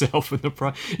kill yourself in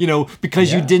the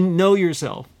because you didn't know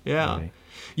yourself. Yeah. Right.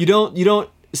 You don't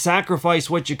sacrifice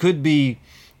what you could be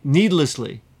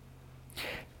needlessly.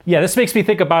 Yeah, this makes me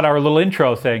think about our little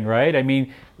intro thing, right? I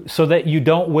mean, so that you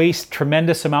don't waste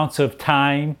tremendous amounts of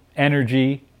time,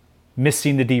 energy,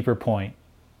 missing the deeper point.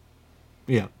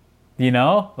 Yeah.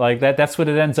 Like that's what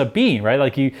it ends up being, right?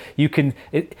 Like you can,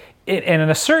 and in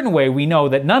a certain way, we know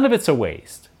that none of it's a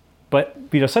waste. But,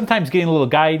 sometimes getting a little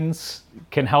guidance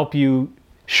can help you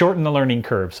shorten the learning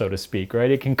curve, so to speak, right?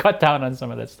 It can cut down on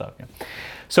some of that stuff. Yeah.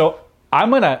 So I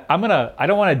don't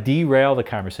want to derail the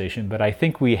conversation, but I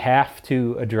think we have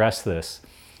to address this.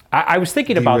 I was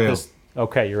thinking about this.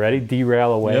 Okay, you ready?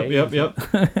 Derail away. Yep.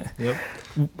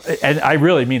 And I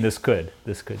really mean this could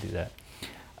do that.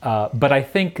 But I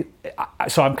think,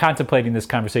 so I'm contemplating this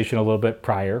conversation a little bit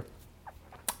prior,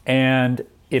 and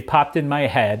it popped in my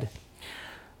head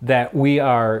that we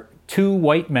are two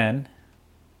white men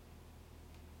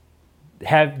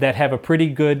that have a pretty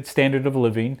good standard of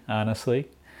living, honestly,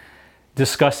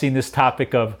 discussing this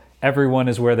topic of everyone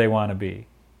is where they want to be.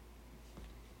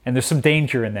 And there's some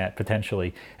danger in that,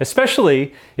 potentially,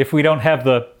 especially if we don't have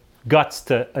the guts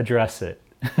to address it.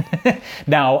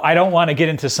 Now, I don't want to get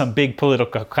into some big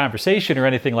political conversation or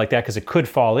anything like that because it could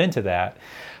fall into that.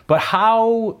 But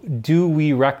how do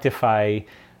we rectify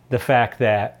the fact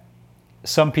that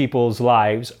some people's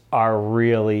lives are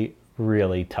really,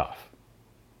 really tough?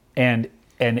 And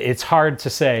it's hard to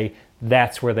say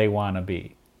that's where they want to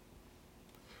be.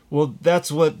 Well,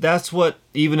 that's what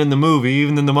even in the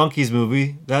Monkees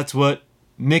movie, that's what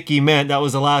Mickey meant. That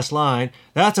was the last line.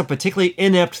 That's a particularly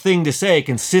inept thing to say,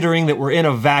 considering that we're in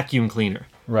a vacuum cleaner.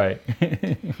 Right.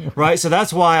 Right. So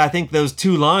that's why I think those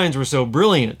two lines were so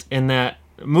brilliant in that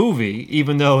movie,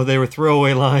 even though they were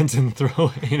throwaway lines and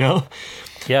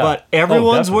Yeah. But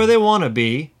everyone's where they want to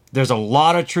be. There's a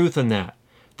lot of truth in that.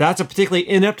 That's a particularly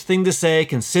inept thing to say,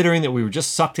 considering that we were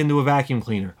just sucked into a vacuum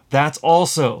cleaner. That's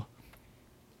also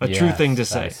a true thing to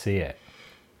say. I see it.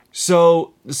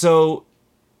 So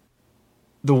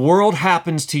the world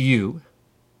happens to you,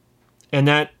 and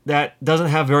that doesn't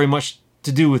have very much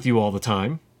to do with you all the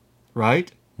time,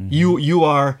 right? Mm-hmm. You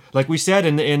are, like we said,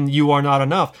 in You Are Not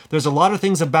Enough, there's a lot of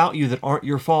things about you that aren't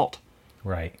your fault.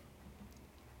 Right.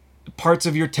 Parts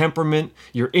of your temperament,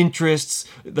 your interests,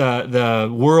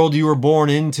 the world you were born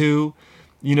into,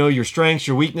 your strengths,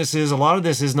 your weaknesses, a lot of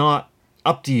this is not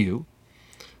up to you.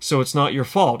 So it's not your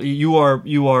fault. You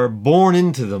are born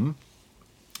into them.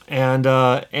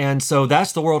 And so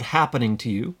that's the world happening to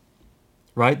you.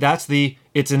 Right?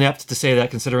 It's inept to say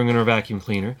that considering in a vacuum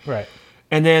cleaner. Right.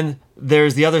 And then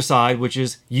there's the other side, which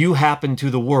is you happen to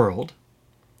the world,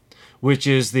 which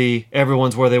is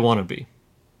everyone's where they want to be.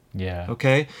 Yeah.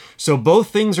 Okay? So both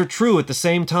things are true at the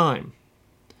same time.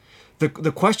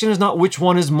 The question is not which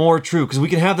one is more true, because we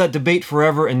can have that debate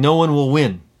forever and no one will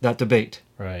win that debate.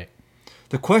 Right.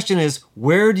 The question is,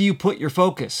 where do you put your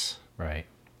focus? Right.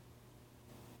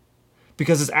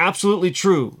 Because it's absolutely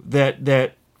true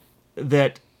that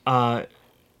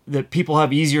that people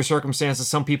have easier circumstances,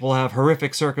 some people have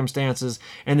horrific circumstances,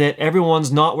 and that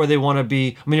everyone's not where they want to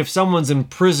be. I mean, if someone's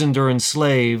imprisoned or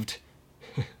enslaved,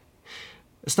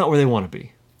 it's not where they want to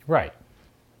be. Right.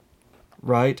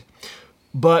 Right?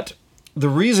 But the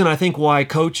reason I think why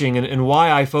coaching and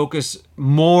why I focus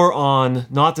more on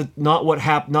not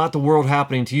the world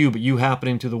happening to you, but you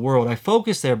happening to the world. I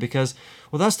focus there because,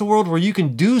 well, that's the world where you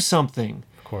can do something.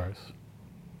 Of course.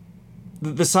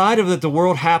 The side of that the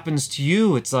world happens to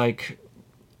you, it's like,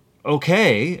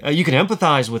 okay, you can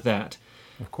empathize with that.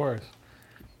 Of course.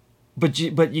 But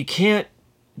you can't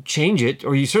change it,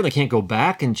 or you certainly can't go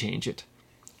back and change it.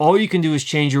 All you can do is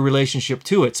change your relationship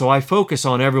to it. So I focus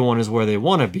on everyone is where they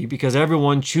want to be, because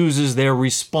everyone chooses their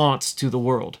response to the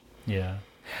world. Yeah.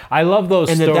 I love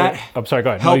those stories. I'm sorry, go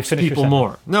ahead. Helps people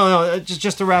more. No,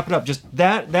 just to wrap it up, just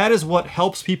that is what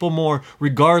helps people more,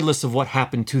 regardless of what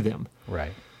happened to them.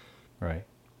 Right. Right.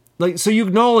 Like, so you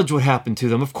acknowledge what happened to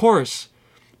them, of course.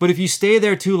 But if you stay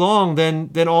there too long,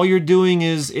 then all you're doing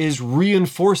is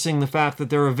reinforcing the fact that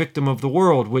they're a victim of the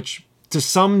world, which to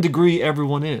some degree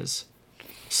everyone is.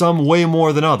 Some way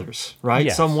more than others, right?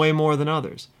 Yes. Some way more than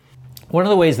others. One of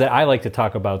the ways that I like to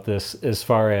talk about this, as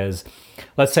far as,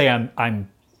 let's say I'm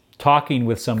talking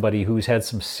with somebody who's had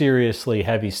some seriously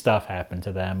heavy stuff happen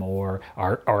to them, or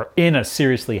are in a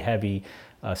seriously heavy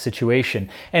situation.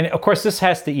 And of course, this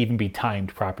has to even be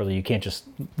timed properly. You can't just,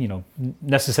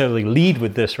 necessarily lead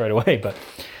with this right away.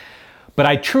 But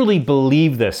I truly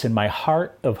believe this in my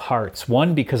heart of hearts.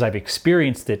 One, because I've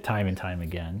experienced it time and time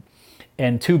again.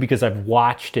 And two, because I've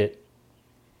watched it,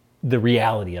 the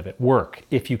reality of it work,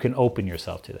 if you can open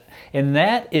yourself to that. And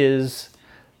that is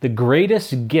the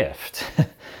greatest gift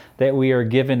that we are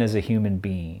given as a human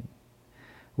being,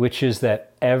 which is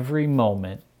that every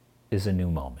moment is a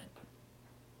new moment.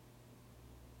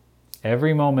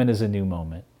 Every moment is a new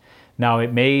moment. Now,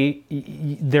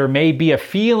 there may be a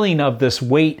feeling of this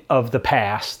weight of the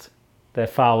past that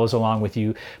follows along with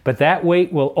you, but that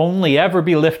weight will only ever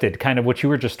be lifted, kind of what you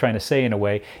were just trying to say in a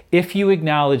way, if you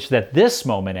acknowledge that this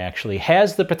moment actually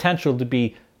has the potential to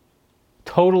be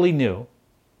totally new,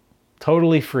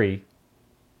 totally free,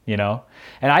 And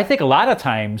I think a lot of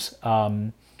times,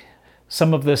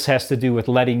 some of this has to do with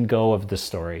letting go of the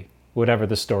story, whatever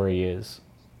the story is.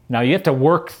 Now, you have to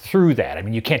work through that. I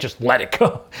mean, you can't just let it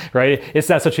go, right? It's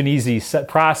not such an easy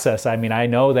process. I mean, I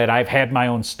know that I've had my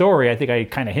own story. I think I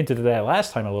kind of hinted at that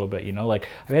last time a little bit, Like,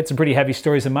 I've had some pretty heavy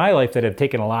stories in my life that have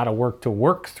taken a lot of work to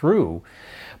work through.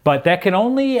 But that can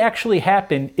only actually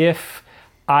happen if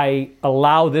I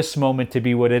allow this moment to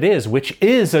be what it is, which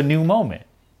is a new moment,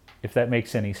 if that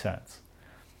makes any sense.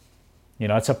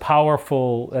 It's a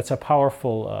powerful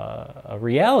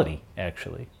reality,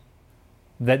 actually.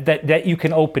 That you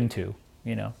can open to,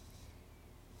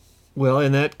 Well,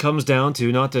 and that comes down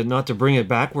to, not to bring it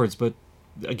backwards, but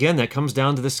again, that comes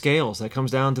down to the scales. That comes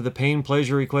down to the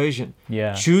pain-pleasure equation.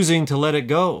 Yeah. Choosing to let it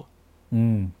go.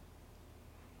 Mm.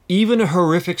 Even a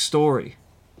horrific story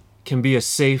can be a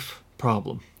safe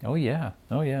problem. Oh, yeah.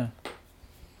 Oh, yeah.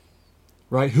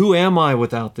 Right? Who am I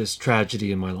without this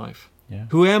tragedy in my life? Yeah.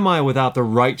 Who am I without the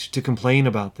right to complain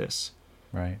about this?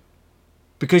 Right.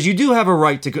 Because you do have a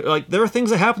right to, there are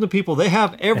things that happen to people. They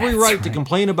have every right to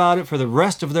complain about it for the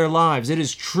rest of their lives. It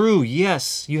is true.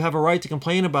 Yes, you have a right to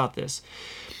complain about this.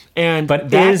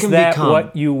 But is that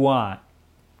what you want?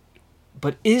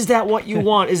 But is that what you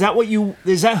want? Is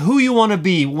that who you want to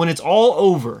be when it's all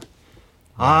over?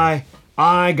 I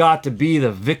got to be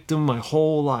the victim my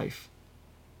whole life.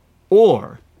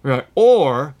 Or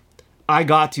I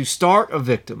got to start a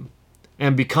victim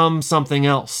and become something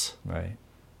else. Right.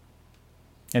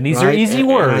 And these are easy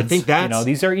words. And I think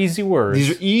these are easy words. These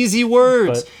are easy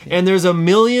words. And there's a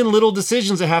million little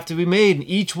decisions that have to be made. And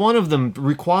each one of them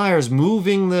requires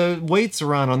moving the weights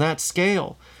around on that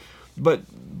scale. But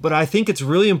I think it's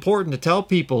really important to tell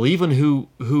people, even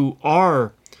who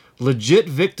are legit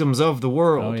victims of the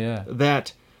world,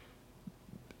 that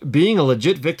being a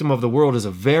legit victim of the world is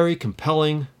a very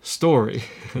compelling story.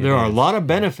 There are a lot of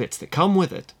benefits that come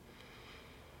with it.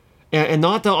 And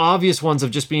not the obvious ones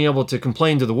of just being able to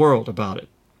complain to the world about it,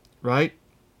 right?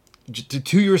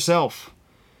 To yourself.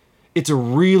 It's a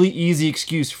really easy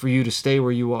excuse for you to stay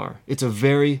where you are. It's a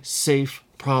very safe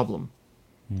problem.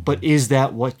 Mm-hmm. But is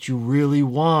that what you really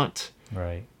want?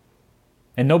 Right.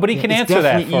 And nobody can answer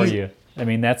that for you. I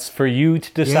mean, that's for you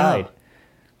to decide.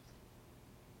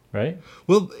 Yeah. Right?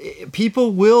 Well,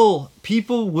 people will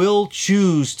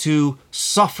choose to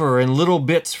suffer in little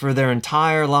bits for their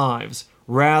entire lives,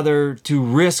 rather to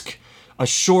risk a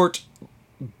short,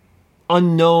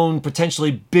 unknown,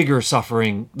 potentially bigger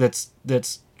suffering that's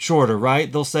shorter,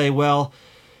 right? They'll say, well,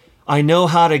 I know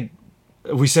how to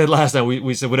we said last night,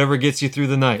 we said whatever gets you through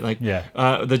the night. Like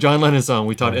the John Lennon song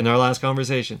we taught in our last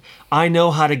conversation. I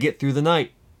know how to get through the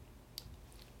night.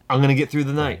 I'm going to get through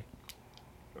the night.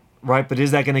 Right? But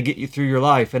is that going to get you through your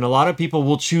life? And a lot of people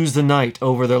will choose the night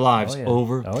over their lives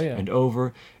over and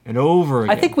over and over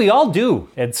again. I think we all do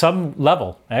at some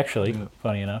level, actually,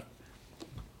 funny enough.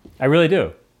 I really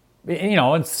do. You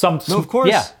know, in some... No, of course.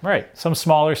 Yeah, right. Some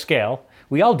smaller scale.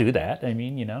 We all do that. I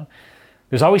mean, you know,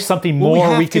 there's always something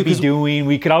more we could be doing.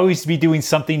 We could always be doing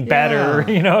something better.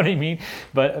 You know what I mean?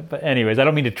 But anyways, I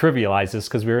don't mean to trivialize this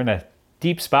because we're in a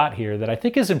deep spot here that I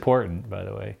think is important, by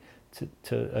the way,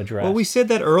 to address. Well, we said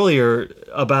that earlier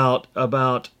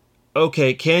about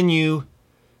okay, can you,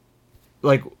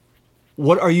 like,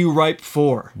 what are you ripe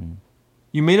for?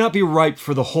 You may not be ripe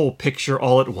for the whole picture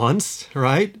all at once,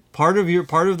 right? Part of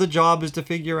the job is to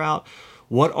figure out,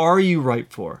 what are you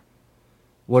ripe for?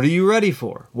 What are you ready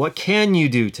for? What can you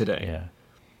do today? Yeah.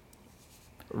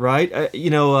 Right?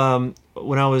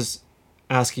 When I was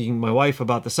asking my wife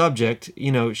about the subject,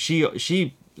 you know,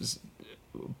 she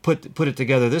put it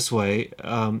together this way,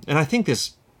 and I think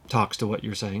this talks to what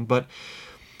you're saying, but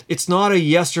it's not a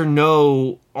yes or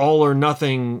no, all or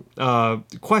nothing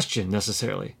question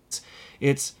necessarily.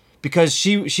 It's because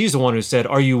she's the one who said,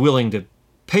 "Are you willing to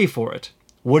pay for it?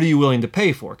 What are you willing to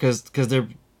pay for?" Because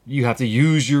you have to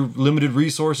use your limited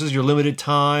resources, your limited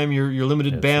time, your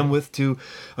limited bandwidth to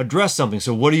address something.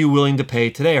 So what are you willing to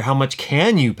pay today, or how much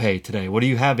can you pay today? What do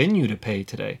you have in you to pay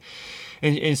today?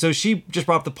 And so she just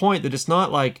brought up the point that it's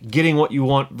not like getting what you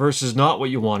want versus not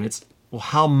what you want. It's, well,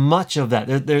 how much of that?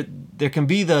 There can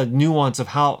be the nuance of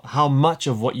how much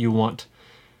of what you want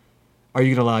are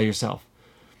you going to allow yourself.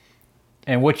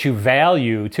 And what you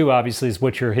value, too, obviously, is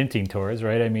what you're hinting towards,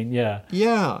 right? I mean,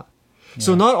 Yeah.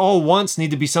 So not all wants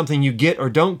need to be something you get or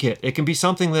don't get. It can be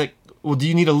something that, well, do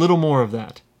you need a little more of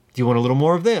that? Do you want a little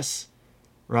more of this?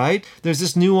 Right? There's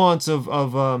this nuance of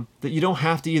that you don't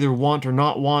have to either want or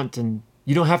not want, and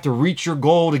you don't have to reach your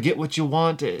goal to get what you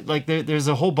want. Like there's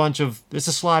a whole bunch of, it's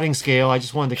a sliding scale. I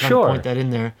just wanted to kind of point that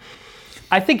in there.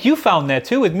 I think you found that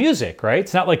too with music, right?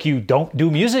 It's not like you don't do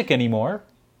music anymore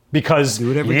because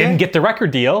you didn't get the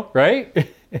record deal, right?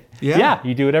 Yeah,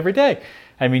 you do it every day.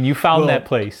 I mean, you found that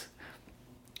place.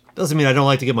 Doesn't mean I don't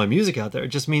like to get my music out there. It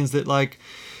just means that, like,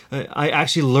 I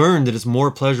actually learned that it's more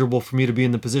pleasurable for me to be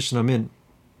in the position I'm in.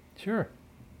 Sure.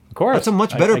 Of course. That's a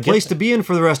much better place to be in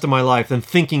for the rest of my life than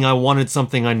thinking I wanted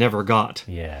something I never got.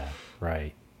 Yeah,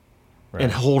 right.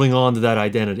 And holding on to that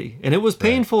identity. And it was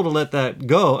painful to let that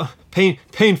go.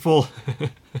 Painful.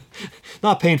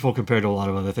 Not painful compared to a lot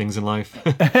of other things in life.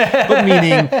 But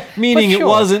meaning it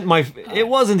wasn't it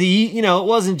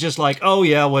wasn't just like, oh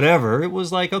yeah, whatever. It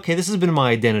was like, okay, this has been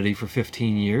my identity for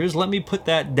 15 years. Let me put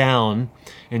that down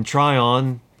and try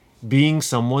on being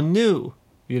someone new,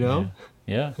 you know?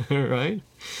 Yeah. Right?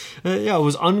 It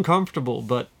was uncomfortable,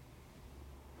 but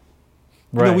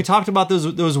you know, we talked about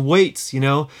those weights, you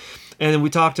know? And then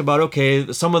we talked about,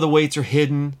 okay, some of the weights are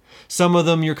hidden. Some of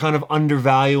them you're kind of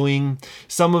undervaluing.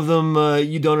 Some of them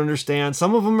you don't understand.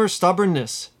 Some of them are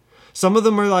stubbornness. Some of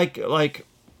them are like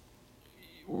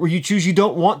where you choose you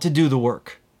don't want to do the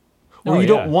work. Or you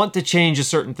don't want to change a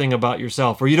certain thing about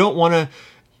yourself. Or you don't want to,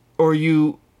 or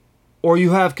you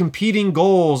have competing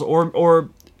goals. Or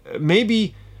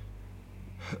maybe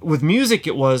with music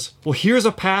it was, well, here's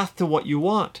a path to what you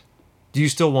want. Do you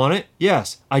still want it?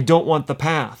 Yes. I don't want the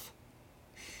path.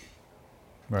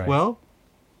 Right. Well,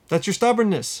 that's your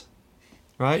stubbornness,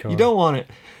 right? Sure. You don't want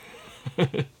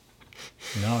it.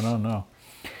 No.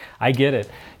 I get it.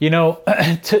 You know,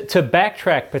 to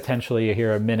backtrack potentially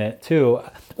here a minute too,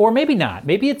 or maybe not.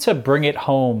 Maybe it's a bring it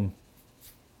home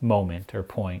moment or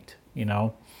point, you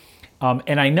know?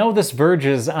 And I know this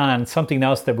verges on something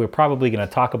else that we're probably going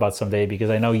to talk about someday because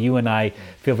I know you and I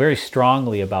feel very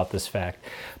strongly about this fact.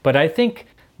 But I think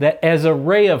that as a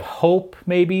ray of hope,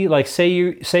 maybe, like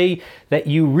say that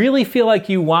you really feel like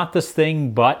you want this thing,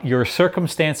 but your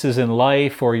circumstances in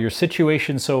life or your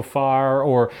situation so far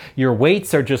or your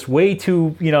weights are just way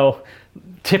too, you know,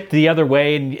 tipped the other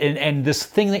way, and this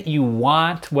thing that you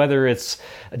want, whether it's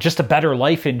just a better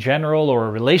life in general or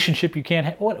a relationship you can't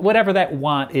have, whatever that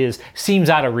want is, seems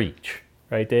out of reach,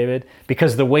 right, David?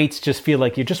 Because the weights just feel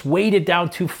like you're just weighted down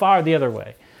too far the other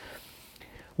way.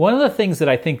 One of the things that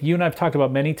I think you and I have talked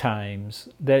about many times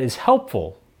that is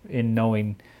helpful in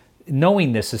knowing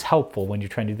this is helpful when you're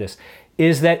trying to do this,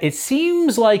 is that it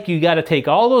seems like you got to take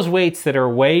all those weights that are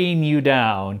weighing you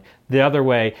down the other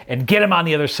way and get them on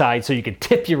the other side so you can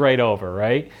tip you right over,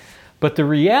 right? But the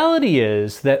reality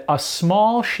is that a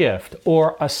small shift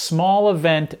or a small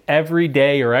event every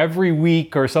day or every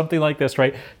week or something like this,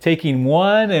 right? Taking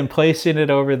one and placing it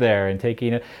over there and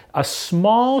taking a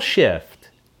small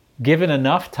shift, given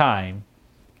enough time,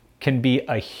 can be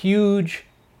a huge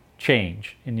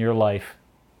change in your life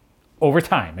over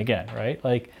time again, right?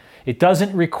 Like, it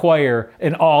doesn't require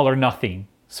an all or nothing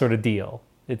sort of deal.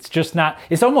 It's just not,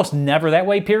 it's almost never that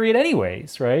way, period,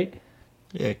 anyways, right?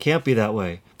 Yeah, it can't be that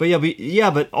way.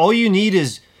 But all you need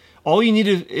is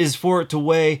for it to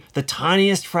weigh the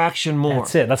tiniest fraction more.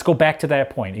 That's it. Let's go back to that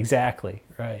point. Exactly.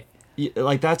 Right.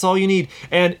 Like, that's all you need.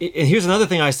 And here's another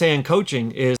thing I say in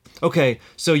coaching is, okay,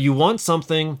 so you want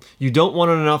something, you don't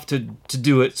want it enough to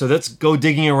do it, so let's go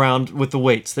digging around with the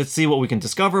weights. Let's see what we can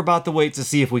discover about the weights, to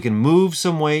see if we can move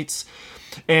some weights.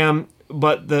 And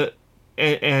it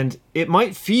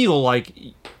might feel like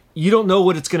you don't know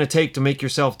what it's going to take to make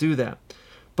yourself do that.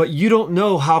 But you don't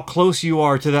know how close you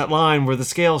are to that line where the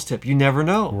scales tip. You never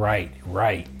know. Right.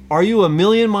 Are you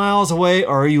 1,000,000 miles away,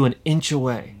 or are you an inch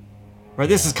away? Right.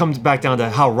 This comes back down to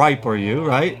how ripe are you,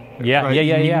 right? Yeah, right?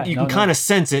 yeah. You can kind of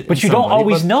sense it. But you don't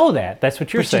always know that. That's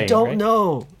what you're saying. But you don't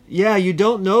know. Yeah, you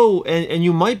don't know, and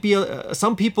you might be.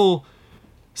 Some people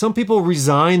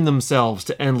resign themselves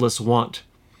to endless want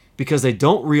because they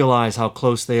don't realize how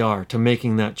close they are to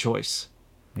making that choice.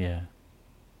 Yeah.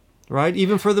 Right?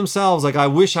 Even for themselves, like, I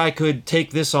wish I could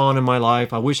take this on in my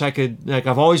life. I wish I could, like,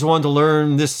 I've always wanted to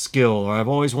learn this skill, or I've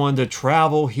always wanted to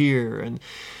travel here, and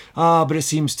but it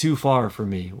seems too far for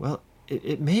me. Well,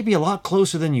 it may be a lot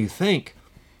closer than you think.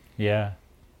 Yeah.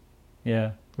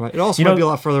 Right? It also might be a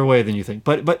lot further away than you think,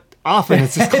 but often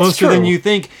it's just closer than you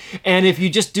think. And if you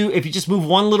just move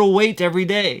one little weight every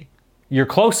day, you're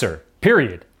closer.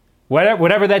 Period.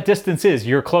 Whatever that distance is,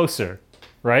 you're closer.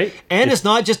 Right? And it's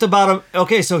not just about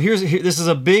okay, so this is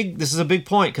a big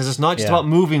point, because it's not just about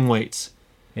moving weights.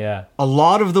 Yeah. A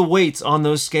lot of the weights on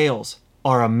those scales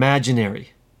are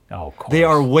imaginary. Oh, of course. They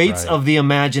are weights of the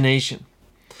imagination.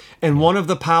 And one of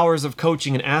the powers of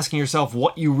coaching and asking yourself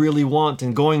what you really want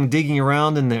and digging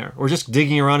around in there, or just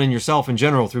digging around in yourself in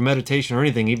general through meditation or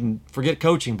anything, even forget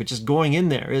coaching, but just going in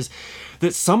there, is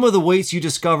that some of the weights you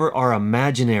discover are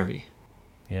imaginary.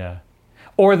 Yeah.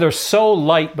 Or they're so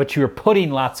light, but you're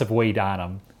putting lots of weight on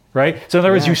them, right? So in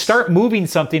other words, you start moving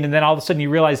something, and then all of a sudden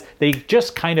you realize they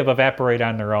just kind of evaporate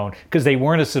on their own because they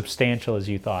weren't as substantial as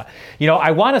you thought.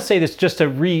 I want to say this just to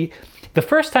the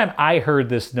first time I heard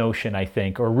this notion, I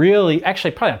think, or really,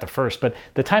 actually probably not the first, but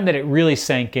the time that it really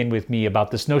sank in with me about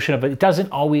this notion of it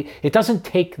doesn't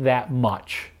take that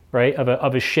much, right,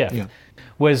 of a shift. Yeah.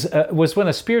 Was when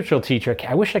a spiritual teacher,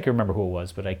 I wish I could remember who it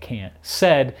was, but I can't,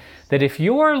 said that if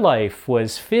your life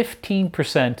was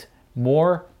 15%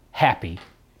 more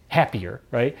happier,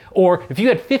 right? Or if you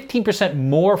had 15%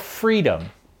 more freedom,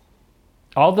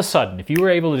 all of a sudden, if you were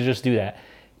able to just do that,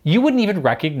 you wouldn't even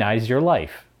recognize your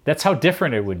life. That's how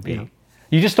different it would be. Yeah.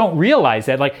 You just don't realize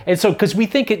that. And so, because we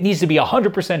think it needs to be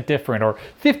 100% different or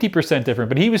 50% different,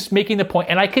 but he was making the point,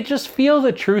 and I could just feel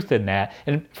the truth in that.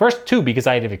 And first, too, because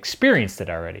I had experienced it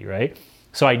already, right?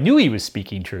 So I knew he was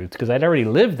speaking truth because I'd already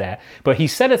lived that. But he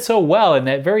said it so well in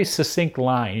that very succinct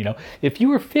line, if you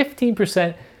were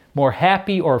 15% more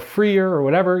happy or freer or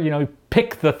whatever,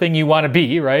 pick the thing you want to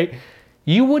be, right?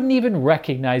 You wouldn't even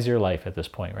recognize your life at this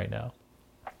point right now.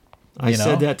 I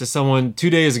said that to someone 2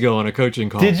 days ago on a coaching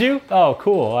call. Did you? Oh,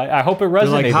 cool. I hope it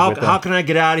resonated with them. How can I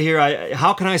get out of here?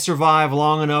 How can I survive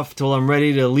long enough till I'm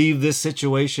ready to leave this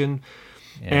situation?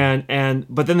 Yeah.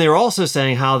 But then they were also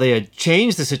saying how they had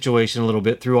changed the situation a little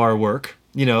bit through our work.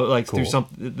 Through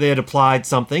they had applied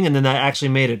something, and then that actually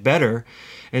made it better.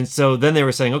 And so then they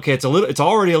were saying, okay, it's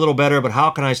already a little better, but how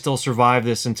can I still survive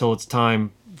this until it's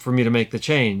time for me to make the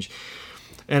change?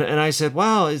 And I said,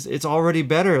 wow, it's already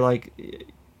better. Like,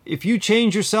 if you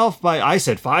change yourself by, I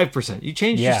said 5%. You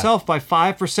change yourself by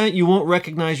 5%, you won't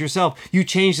recognize yourself. You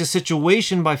change the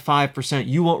situation by 5%,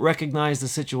 you won't recognize the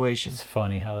situation. It's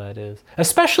funny how that is,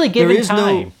 especially given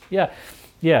time. Yeah.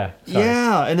 Sorry.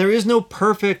 Yeah, and there is no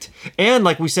perfect. And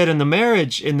like we said in the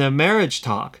marriage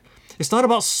talk, it's not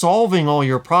about solving all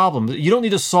your problems. You don't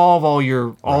need to solve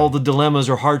all the dilemmas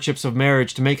or hardships of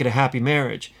marriage to make it a happy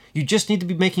marriage. You just need to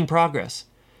be making progress.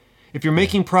 If you're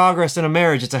making progress in a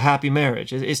marriage, it's a happy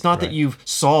marriage. It's not that you've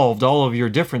solved all of your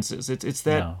differences. It's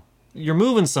that you're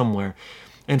moving somewhere.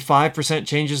 And 5%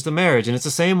 changes the marriage. And it's the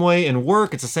same way in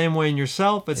work. It's the same way in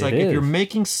yourself. It's like if you're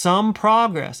making some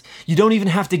progress, you don't even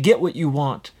have to get what you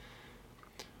want.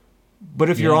 But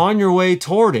if you're on your way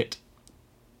toward it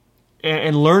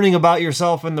and learning about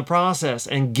yourself in the process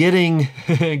and getting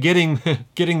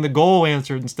the goal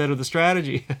answered instead of the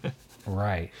strategy.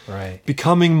 Right.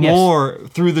 Becoming more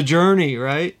through the journey,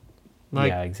 right? Like,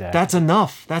 yeah, exactly. That's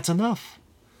enough. That's enough.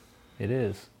 It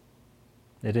is.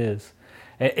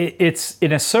 It's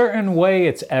in a certain way,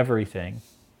 it's everything.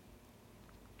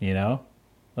 You know?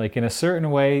 Like in a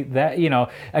certain way that, you know,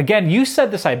 again, you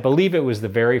said this, I believe it was the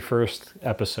very first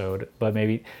episode, but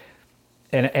maybe,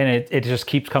 and it just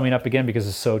keeps coming up again because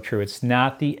it's so true. It's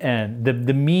not the end.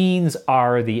 The means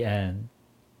are the end.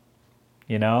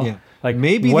 You know? Yeah. Like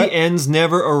maybe the ends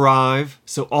never arrive,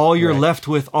 so all you're left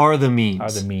with are the means.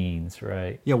 Are the means,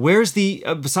 right. Yeah, where's the,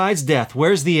 besides death,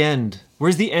 where's the end?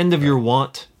 Where's the end of your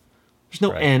want? There's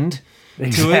no end.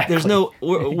 To it. There's no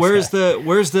where's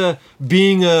the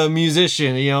being a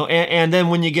musician, you know, and then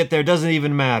when you get there it doesn't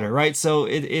even matter, right? So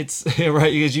it's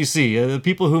right, as you see, the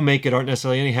people who make it aren't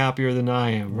necessarily any happier than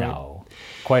I am, right? No,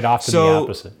 quite often the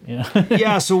opposite, you know?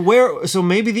 Yeah, so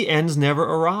maybe the ends never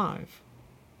arrive,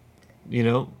 you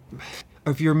know.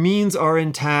 If your means are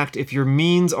intact, if your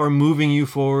means are moving you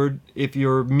forward, if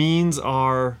your means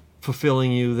are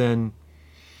fulfilling you, then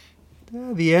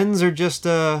the ends are just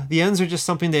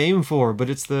something to aim for, but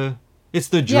it's the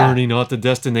journey, not the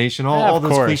destination. All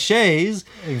those cliches,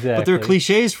 exactly. But they're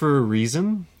cliches for a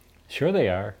reason. Sure, they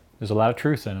are. There's a lot of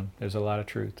truth in them.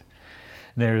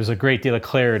 There's a great deal of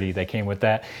clarity that came with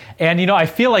that, and you know, I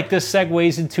feel like this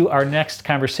segues into our next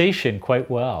conversation quite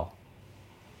well.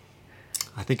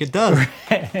 I think it does.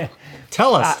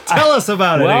 Tell us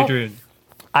about it, Adrian.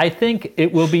 I think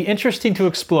it will be interesting to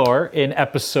explore in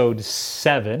episode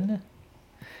 7.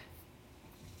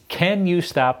 Can you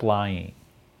stop lying?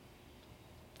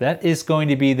 That is going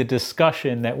to be the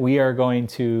discussion that we are going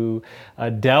to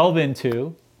delve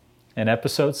into in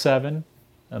episode 7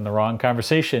 on The Wrong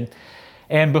Conversation.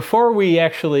 And before we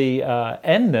actually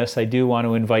end this, I do want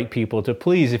to invite people to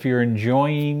please, if you're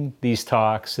enjoying these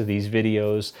talks, these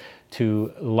videos,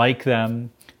 to like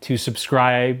them, to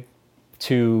subscribe,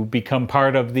 to become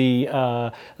part of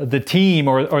the team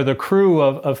or the crew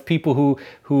of people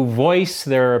who voice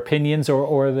their opinions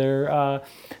or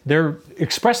their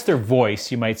express their voice,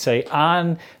 you might say,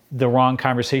 on the wrong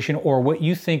conversation or what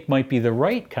you think might be the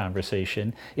right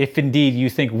conversation, if indeed you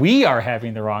think we are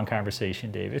having the wrong conversation,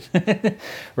 David.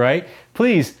 Right?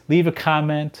 Please leave a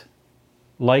comment,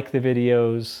 like the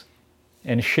videos,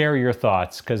 and share your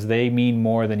thoughts, because they mean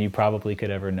more than you probably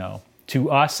could ever know to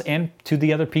us and to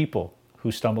the other people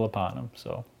who stumble upon them.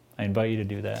 So I invite you to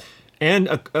do that. And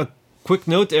a quick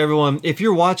note to everyone, if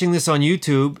you're watching this on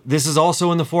YouTube, this is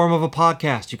also in the form of a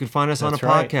podcast. You can find us on a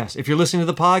podcast. If you're listening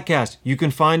to the podcast, you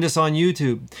can find us on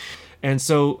YouTube. And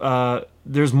so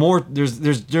there's more.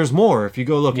 There's more if you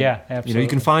go look. Yeah, absolutely. You know, you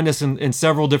can find us in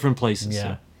several different places. Yeah,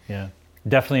 so. yeah.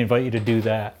 Definitely invite you to do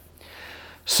that.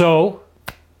 So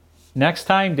next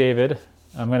time, David,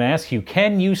 I'm going to ask you,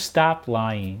 can you stop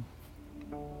lying?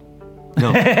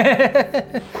 No.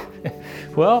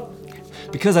 Well,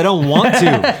 because I don't want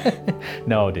to.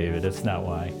 No, David, that's not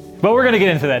why. But we're going to get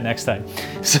into that next time.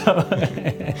 So,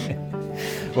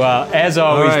 well, as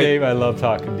always, Dave, I love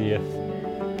talking to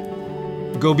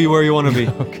you. Go be where you want to be.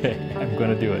 Okay, I'm going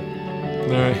to do it.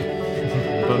 All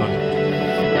right. Bye-bye.